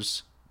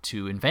inventors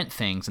to invent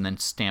things and then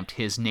stamped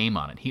his name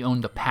on it. He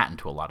owned the patent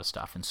to a lot of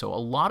stuff. And so a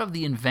lot of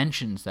the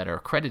inventions that are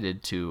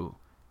credited to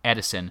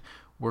Edison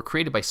were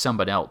created by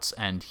somebody else,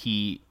 and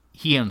he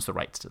owns the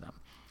rights to them.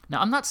 Now,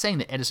 I'm not saying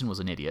that Edison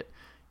was an idiot.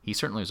 He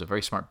certainly was a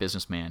very smart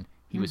businessman.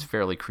 He was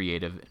fairly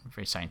creative and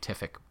very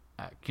scientific.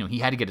 You know, he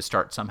had to get a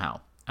start somehow.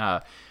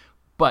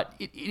 But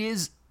it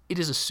is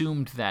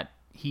assumed that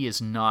he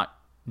is not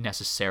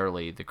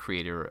necessarily the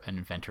creator and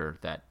inventor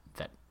that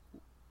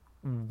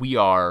we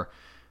are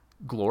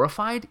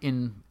glorified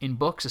in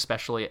books,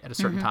 especially at a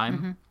certain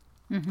time.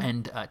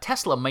 And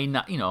Tesla may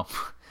not, you know,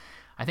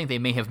 I think they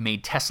may have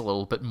made Tesla a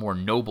little bit more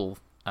noble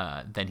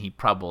than he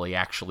probably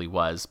actually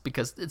was,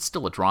 because it's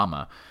still a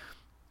drama.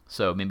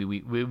 So maybe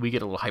we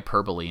get a little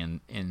hyperbole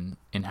in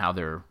how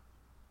they're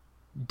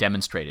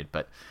demonstrated.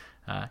 But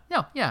I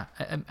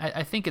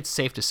think it's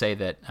safe to say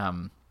that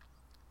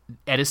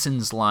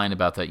Edison's line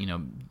about that, you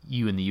know,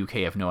 you in the UK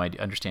have no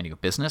understanding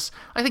of business,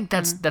 I think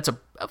that's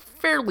a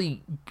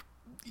fairly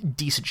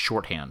decent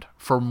shorthand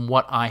from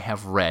what I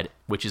have read,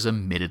 which is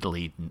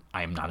admittedly,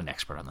 I am not an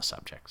expert on the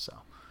subject. So,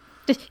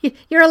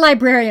 You're a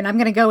librarian. I'm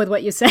going to go with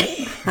what you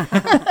say.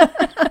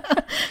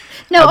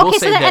 No, I will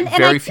say that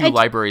very few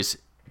libraries,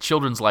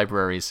 children's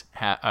libraries,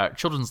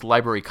 children's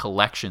library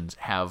collections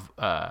have,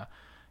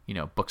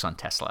 books on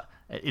Tesla.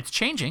 It's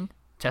changing.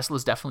 Tesla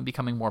is definitely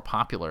becoming more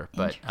popular.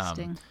 But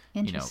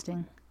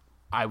Interesting.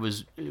 I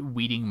was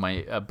weeding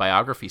my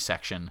biography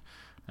section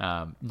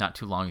not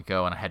too long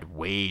ago, and I had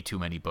way too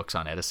many books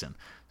on Edison.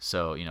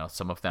 So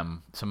some of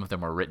them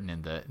were written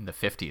in the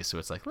 50s. So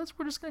it's like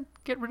we're just gonna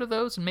get rid of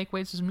those and make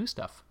way for some new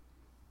stuff.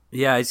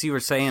 Yeah, as you were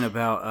saying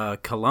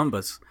about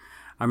Columbus,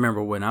 I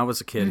remember when I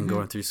was a kid and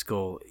going through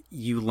school,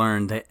 you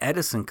learned that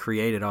Edison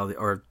created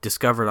or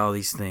discovered all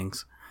these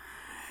things,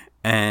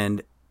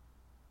 and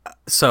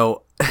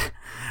so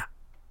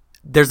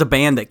there's a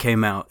band that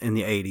came out in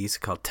the 80s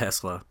called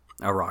Tesla,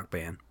 a rock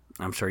band.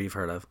 I'm sure you've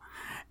heard of.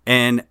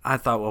 And I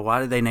thought, well, why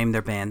did they name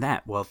their band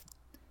that? Well,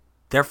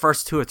 their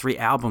first 2 or 3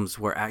 albums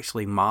were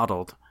actually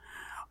modeled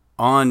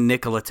on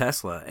Nikola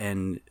Tesla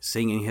and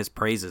singing his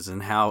praises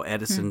and how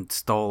Edison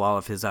stole all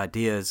of his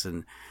ideas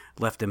and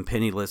left him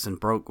penniless and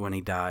broke when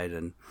he died.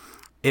 And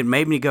it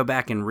made me go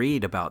back and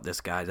read about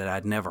this guy that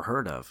I'd never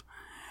heard of.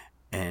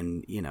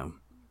 And,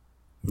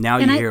 now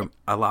you hear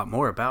a lot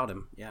more about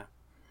him. Yeah.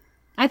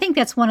 I think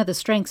that's one of the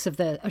strengths of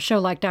a show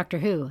like Doctor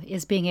Who,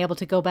 is being able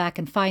to go back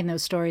and find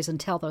those stories and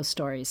tell those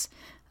stories.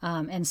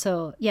 And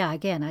so, yeah,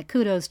 again,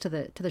 kudos to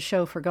the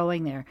show for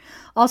going there.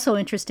 Also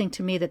interesting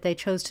to me that they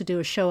chose to do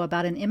a show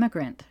about an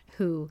immigrant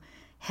who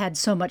had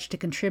so much to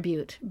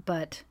contribute,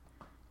 but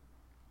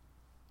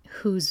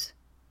whose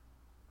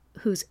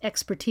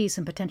expertise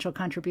and potential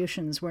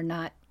contributions were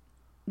not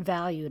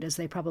valued as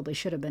they probably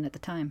should have been at the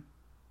time.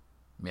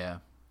 Yeah.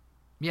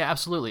 Yeah,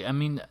 absolutely. I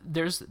mean,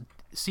 this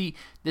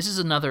is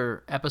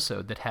another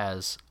episode that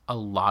has a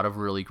lot of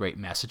really great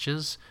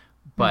messages,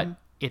 but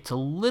it's a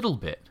little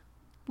bit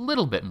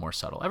more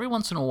subtle. Every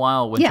once in a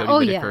while, when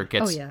Jodie Whittaker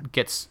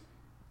gets,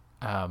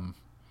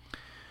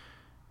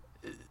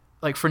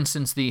 like for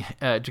instance, to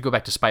go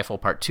back to Spyfall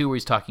Part 2, where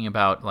he's talking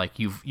about like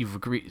you've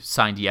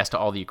signed yes to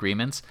all the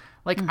agreements.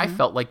 Like I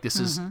felt like this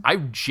is, I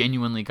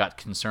genuinely got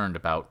concerned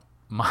about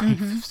my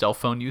cell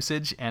phone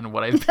usage and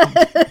what I've been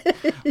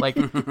like.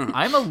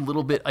 I'm a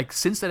little bit like,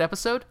 since that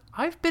episode,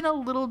 I've been a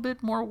little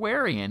bit more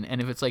wary, and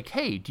if it's like,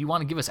 hey, do you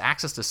want to give us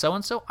access to so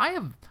and so,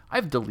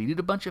 I've deleted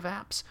a bunch of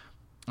apps.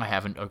 I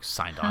haven't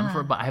signed on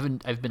for, but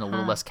I've been a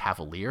little less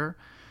cavalier.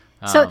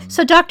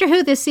 So Doctor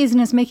Who this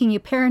season is making you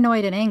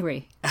paranoid and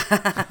angry.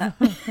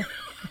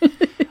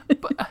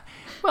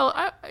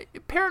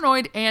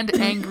 Paranoid and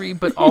angry,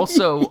 but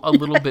also a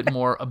little bit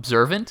more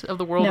observant of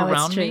the world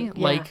around me.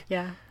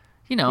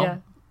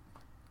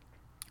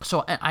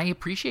 So I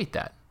appreciate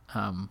that.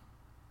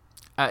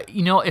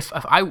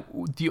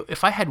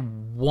 If I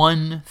had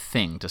one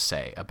thing to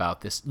say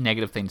about this,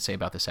 negative thing to say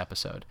about this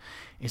episode,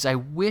 is I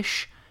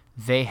wish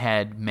they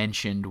had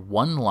mentioned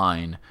one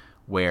line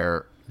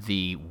where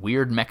the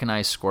weird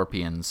mechanized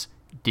scorpions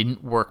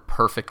didn't work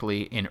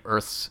perfectly in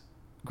Earth's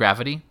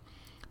gravity,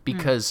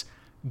 because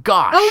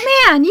gosh,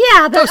 oh man,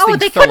 yeah,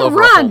 they couldn't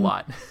run. A whole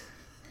lot.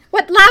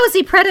 What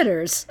lousy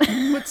predators!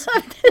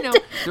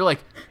 They're like,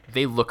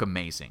 they look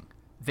amazing.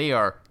 They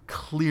are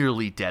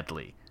clearly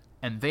deadly,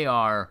 and they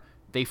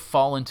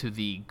fall into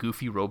the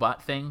goofy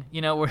robot thing,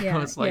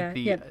 where it's like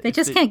they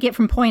just can't get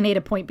from point A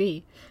to point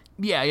B.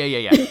 Yeah.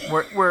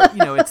 Where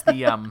it's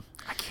the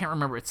I can't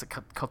remember. It's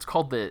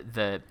called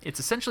it's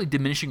essentially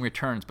diminishing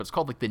returns, but it's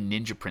called like the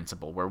ninja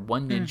principle, where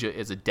one ninja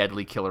is a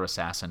deadly killer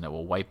assassin that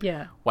will wipe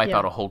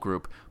out a whole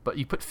group. But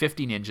you put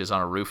 50 ninjas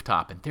on a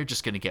rooftop, and they're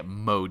just going to get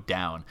mowed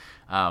down.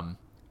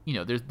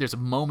 There's a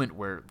moment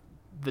where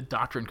the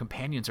Doctor and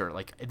companions are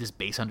like at this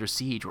base under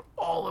siege, where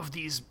all of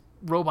these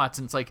robots,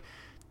 and it's like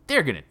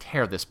they're going to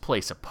tear this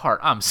place apart.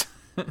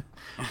 But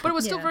it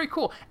was still very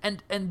cool.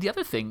 And the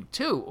other thing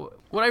too,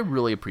 what I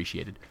really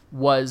appreciated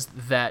was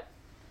that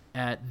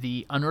at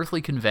the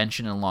Unearthly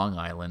Convention in Long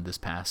Island this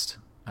past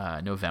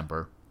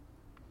November,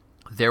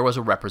 there was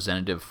a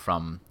representative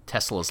from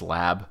Tesla's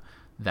lab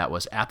that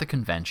was at the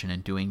convention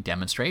and doing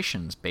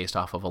demonstrations based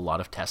off of a lot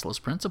of Tesla's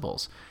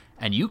principles.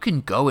 And you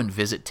can go and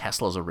visit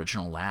Tesla's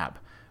original lab.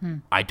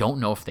 I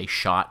don't know if they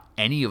shot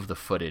any of the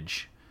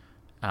footage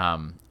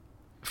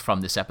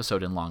from this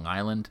episode in Long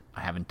Island.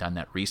 I haven't done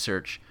that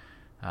research.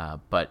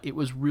 But it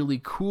was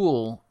really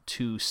cool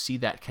to see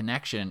that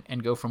connection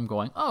and go from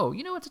going, oh,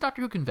 it's a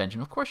Doctor Who convention.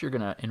 Of course you're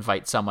going to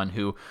invite someone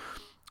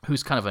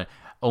who's kind of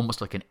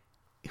almost like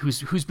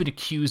who's been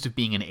accused of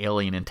being an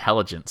alien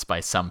intelligence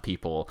by some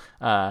people,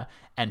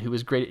 and who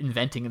is great at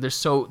inventing. And there's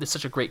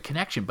such a great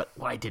connection. But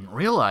what I didn't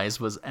realize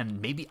was,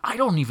 and maybe I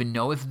don't even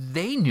know if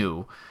they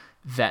knew,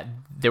 that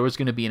there was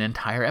going to be an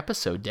entire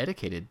episode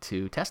dedicated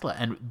to Tesla.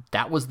 And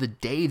that was the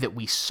day that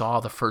we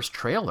saw the first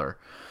trailer.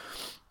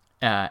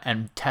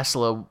 And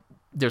Tesla,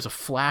 there's a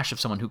flash of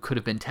someone who could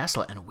have been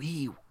Tesla, and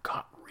we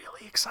got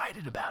really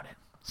excited about it.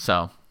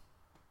 So,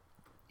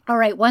 all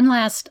right, one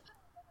last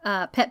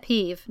pet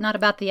peeve, not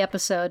about the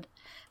episode,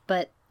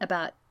 but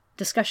about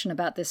discussion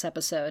about this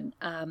episode.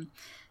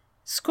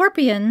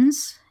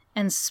 Scorpions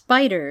and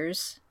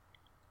spiders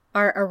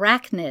are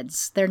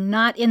arachnids. They're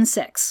not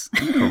insects.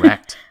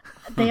 Correct.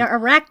 They are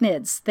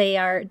arachnids. They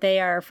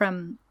are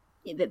from.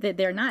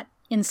 They're not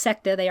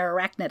insecta. They are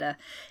arachnida,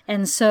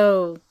 and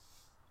so.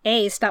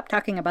 A, stop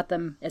talking about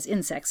them as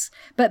insects.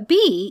 But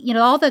B,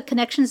 all the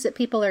connections that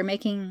people are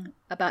making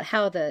about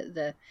how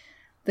the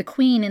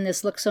queen in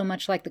this looks so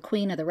much like the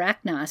queen of the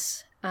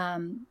Rachnos, I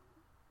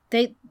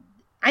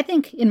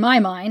think in my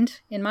mind,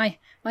 in my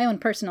own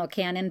personal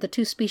canon, the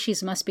two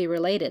species must be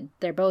related.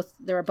 They are both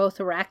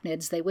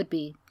arachnids. They would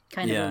be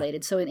kind of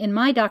related. So in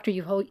my Doctor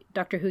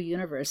Who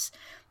universe,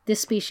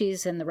 this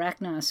species and the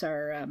Rachnos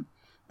are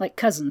like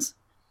cousins.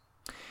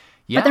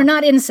 Yeah. But they're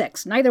not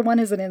insects. Neither one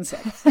is an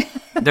insect.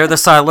 They're the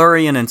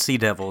Silurian and Sea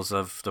Devils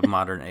of the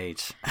modern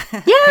age.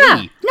 Yeah.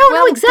 Hey,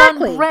 no,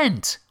 exactly. Done,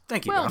 Brent.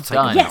 Thank you. Well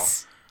done.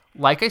 Yes.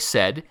 Like I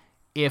said,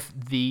 if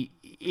we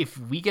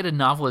get a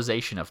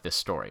novelization of this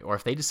story, or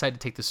if they decide to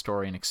take the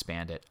story and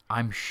expand it,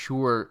 I'm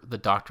sure the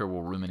Doctor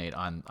will ruminate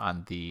on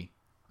the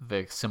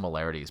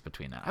similarities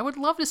between that. I would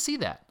love to see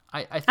that.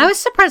 I was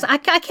surprised. I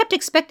kept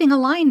expecting a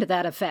line to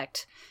that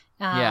effect.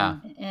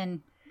 And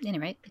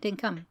anyway, it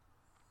didn't come.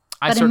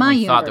 I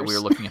certainly thought that we were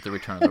looking at the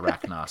Return of the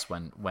Rachnos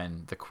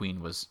when the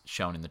Queen was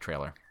shown in the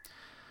trailer.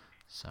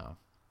 So,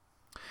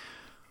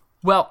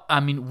 well, I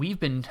mean, we've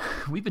been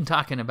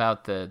talking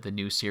about the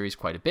new series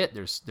quite a bit.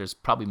 There's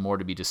probably more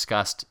to be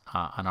discussed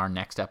on our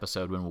next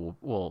episode when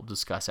we'll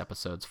discuss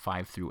episodes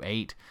 5 through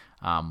 8.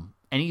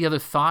 Any other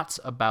thoughts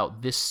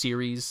about this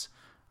series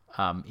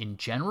in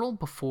general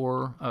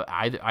before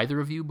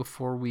either of you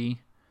before we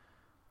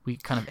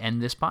kind of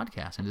end this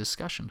podcast and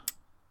discussion?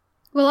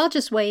 Well, I'll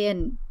just weigh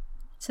in.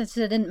 Since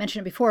I didn't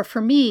mention it before, for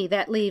me,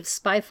 that leaves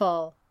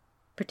Spyfall,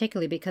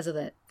 particularly because of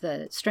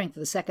the strength of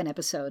the second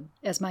episode,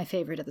 as my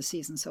favorite of the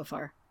season so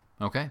far.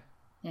 Okay.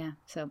 Yeah.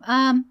 So,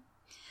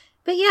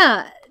 but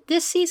yeah,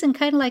 this season,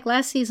 kind of like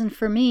last season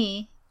for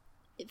me,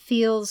 it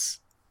feels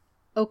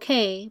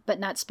okay, but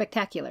not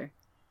spectacular.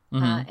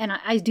 Mm-hmm. And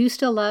I do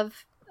still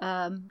love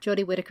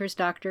Jodie Whittaker's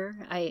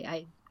Doctor.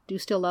 I do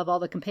still love all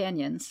the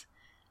companions.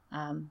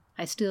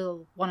 I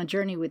still want to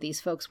journey with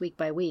these folks week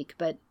by week,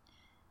 but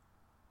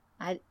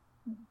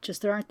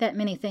there aren't that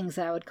many things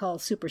that I would call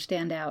super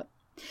standout.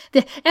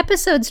 The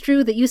episodes,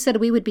 Drew, that you said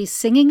we would be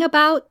singing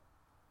about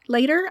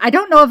later, I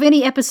don't know of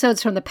any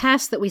episodes from the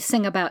past that we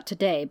sing about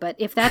today, but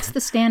if that's the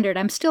standard,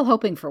 I'm still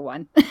hoping for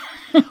one.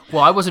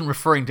 Well, I wasn't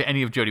referring to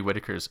any of Jodie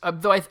Whittaker's,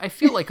 though I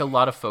feel like a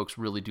lot of folks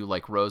really do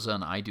like Rosa,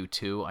 and I do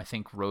too. I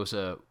think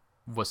Rosa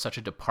was such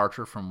a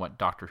departure from what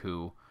Doctor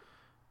Who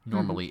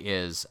normally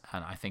is,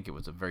 and I think it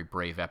was a very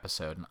brave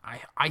episode, and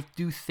I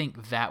do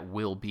think that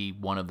will be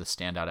one of the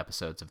standout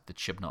episodes of the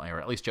Chibnall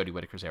era, at least Jodie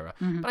Whittaker's era.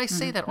 But I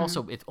say that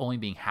also it's only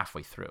being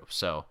halfway through,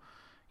 so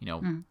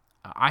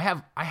I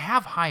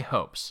have high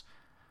hopes,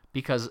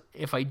 because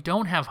if I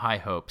don't have high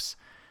hopes,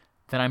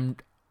 then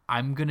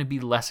I'm going to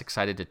be less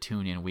excited to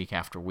tune in week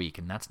after week,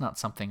 and that's not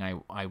something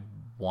I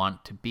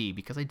want to be,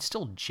 because I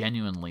still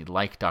genuinely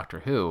like Doctor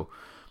Who.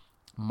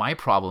 My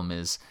problem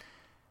is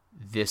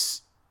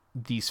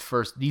these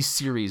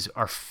series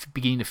are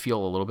beginning to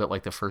feel a little bit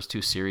like the first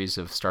two series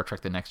of Star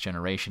Trek: The Next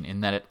Generation,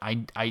 in that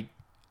I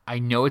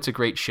know it's a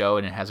great show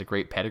and it has a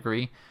great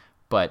pedigree,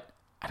 but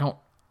I don't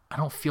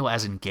feel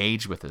as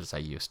engaged with it as I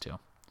used to.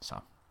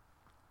 So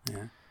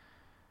yeah,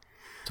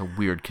 it's a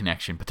weird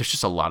connection, but there's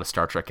just a lot of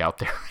Star Trek out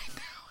there right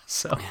now.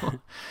 So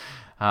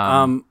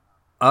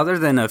other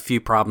than a few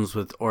problems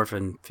with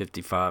Orphan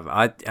 55,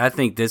 I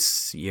think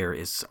this year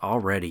is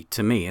already,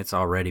 to me, it's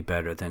already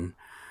better than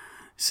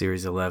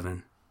Series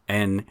 11.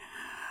 And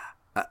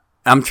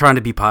I'm trying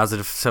to be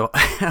positive, so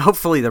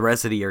hopefully the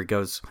rest of the year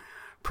goes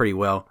pretty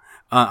well.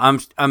 I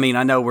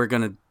know we're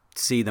going to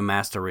see the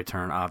Master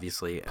return,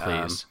 obviously.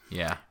 Please,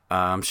 yeah.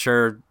 I'm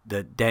sure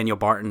that Daniel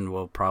Barton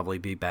will probably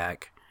be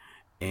back,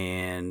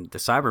 and the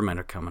Cybermen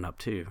are coming up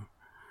too.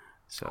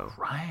 So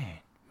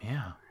right,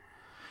 yeah.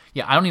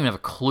 I don't even have a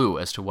clue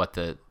as to what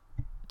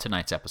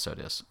tonight's episode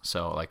is.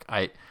 So like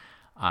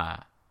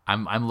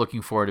I'm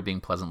looking forward to being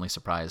pleasantly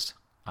surprised.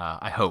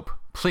 I hope.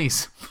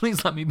 Please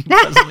let me be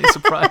pleasantly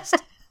surprised.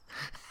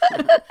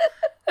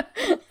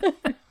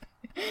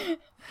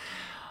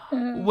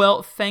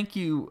 Well, thank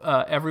you,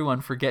 everyone,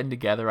 for getting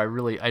together. I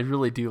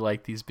really do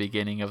like these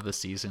beginning of the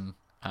season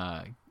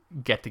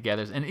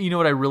get-togethers. And you know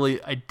what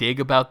I dig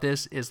about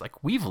this is,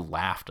 like, we've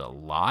laughed a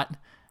lot,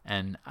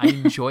 and I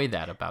enjoy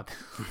that about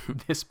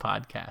this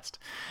podcast.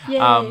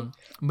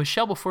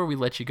 Michelle, before we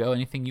let you go,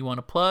 anything you want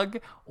to plug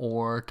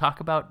or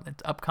talk about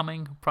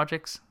upcoming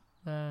projects?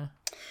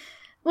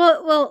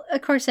 Well,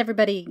 of course,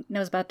 everybody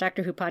knows about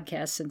Doctor Who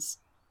podcast since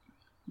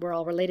we're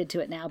all related to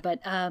it now. But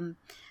I'll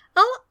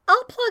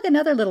plug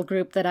another little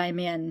group that I'm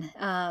in,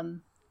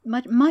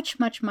 much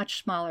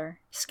smaller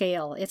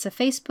scale. It's a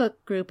Facebook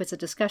group. It's a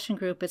discussion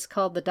group. It's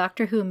called the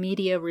Doctor Who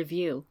Media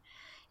Review,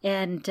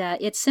 and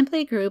it's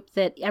simply a group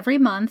that every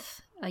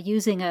month,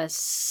 using a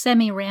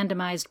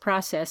semi-randomized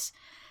process,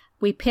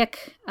 we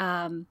pick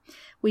an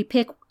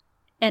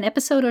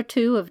episode or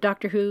two of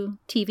Doctor Who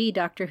TV.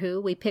 Doctor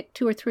Who. We pick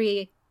 2 or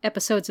 3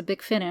 episodes of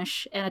Big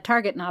Finish and a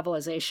Target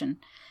novelization.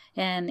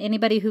 And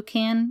anybody who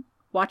can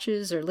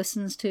watches or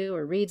listens to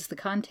or reads the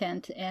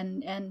content,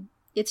 and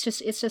it's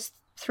just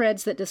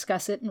threads that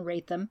discuss it and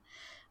rate them.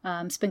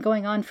 It's been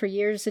going on for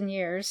years and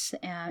years,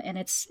 and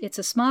it's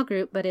a small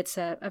group, but it's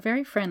a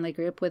very friendly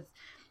group with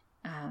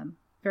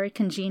very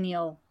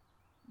congenial.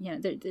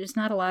 There's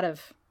not a lot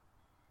of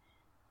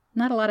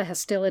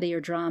hostility or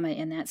drama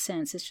in that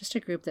sense. It's just a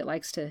group that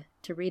likes to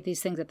read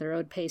these things at their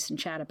own pace and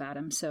chat about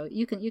them. So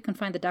you can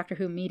find the Doctor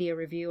Who Media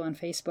Review on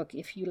Facebook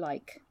if you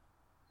like.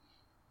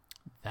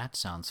 That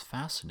sounds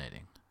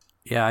fascinating.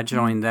 Yeah, I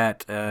joined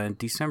that in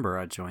December.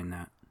 I joined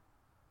that,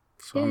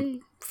 so Yay.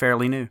 I'm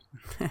fairly new.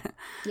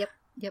 Yep.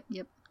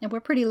 And we're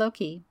pretty low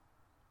key.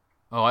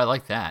 Oh, I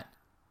like that.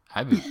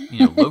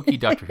 Low-key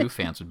Doctor Who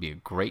fans would be a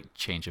great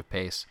change of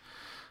pace.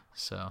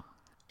 So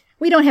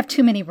we don't have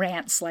too many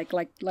rants like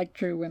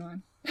Drew went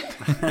on.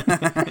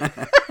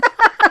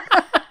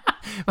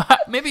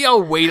 Maybe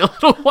I'll wait a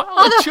little while.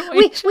 Although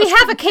we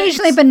have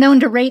occasionally been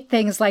known to rate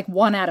things like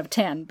 1 out of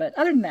 10, but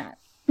other than that.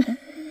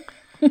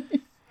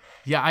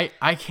 Yeah,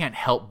 I can't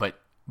help but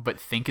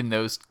think in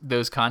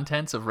those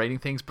contents of rating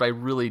things, but I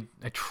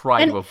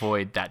try to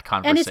avoid that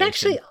conversation. And it's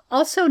actually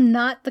also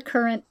not the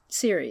current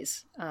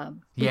series.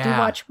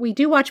 We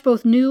do watch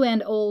both new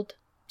and old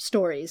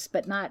stories,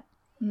 but not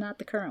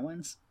the current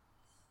ones.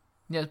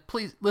 Yeah,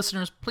 please,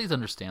 listeners, please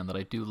understand that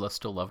I do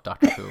still love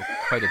Doctor Who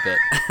quite a bit.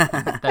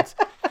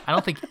 I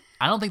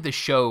don't think the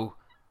show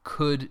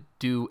could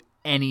do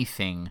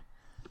anything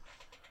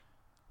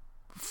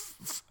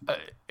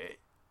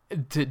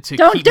to keep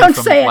me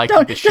from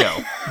liking the show.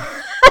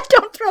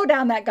 Don't throw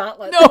down that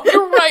gauntlet. No,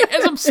 you're right.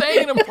 As I'm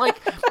saying, I'm like,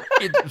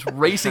 it's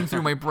racing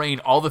through my brain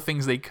all the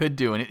things they could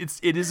do, and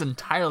it is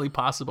entirely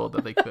possible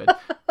that they could.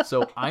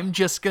 So I'm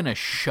just gonna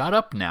shut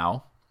up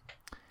now.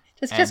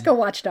 Just go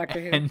watch Doctor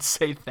Who and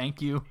say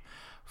thank you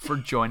for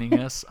joining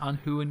us on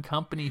Who and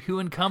Company. Who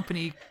and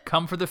Company,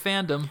 come for the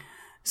fandom.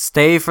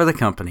 Stay for the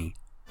company.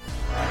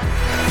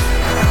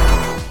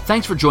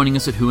 Thanks for joining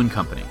us at Who and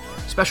Company.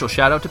 Special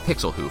shout out to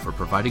Pixel Who for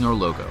providing our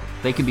logo.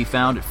 They can be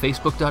found at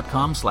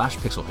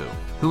facebook.com/pixelwho.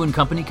 Who and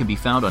Company can be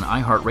found on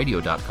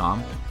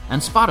iHeartRadio.com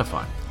and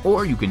Spotify,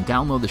 or you can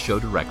download the show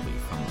directly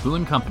from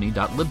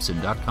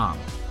whoandcompany.libsyn.com.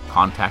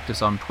 Contact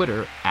us on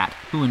Twitter at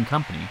Who and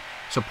Company,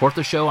 support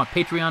the show on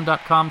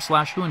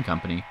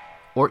patreon.com/whoandcompany,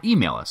 or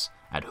email us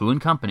at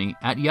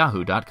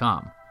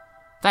whoandcompany@yahoo.com.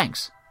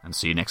 Thanks, and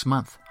see you next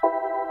month.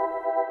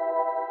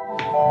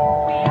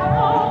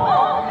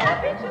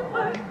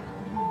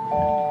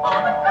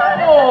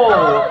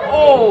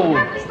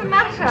 What's the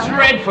matter?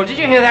 Dreadful. Did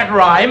you hear that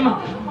rhyme?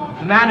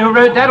 The man who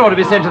wrote that ought to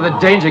be sent to the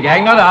danger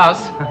gang, not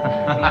us. All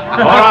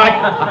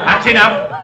right, that's enough.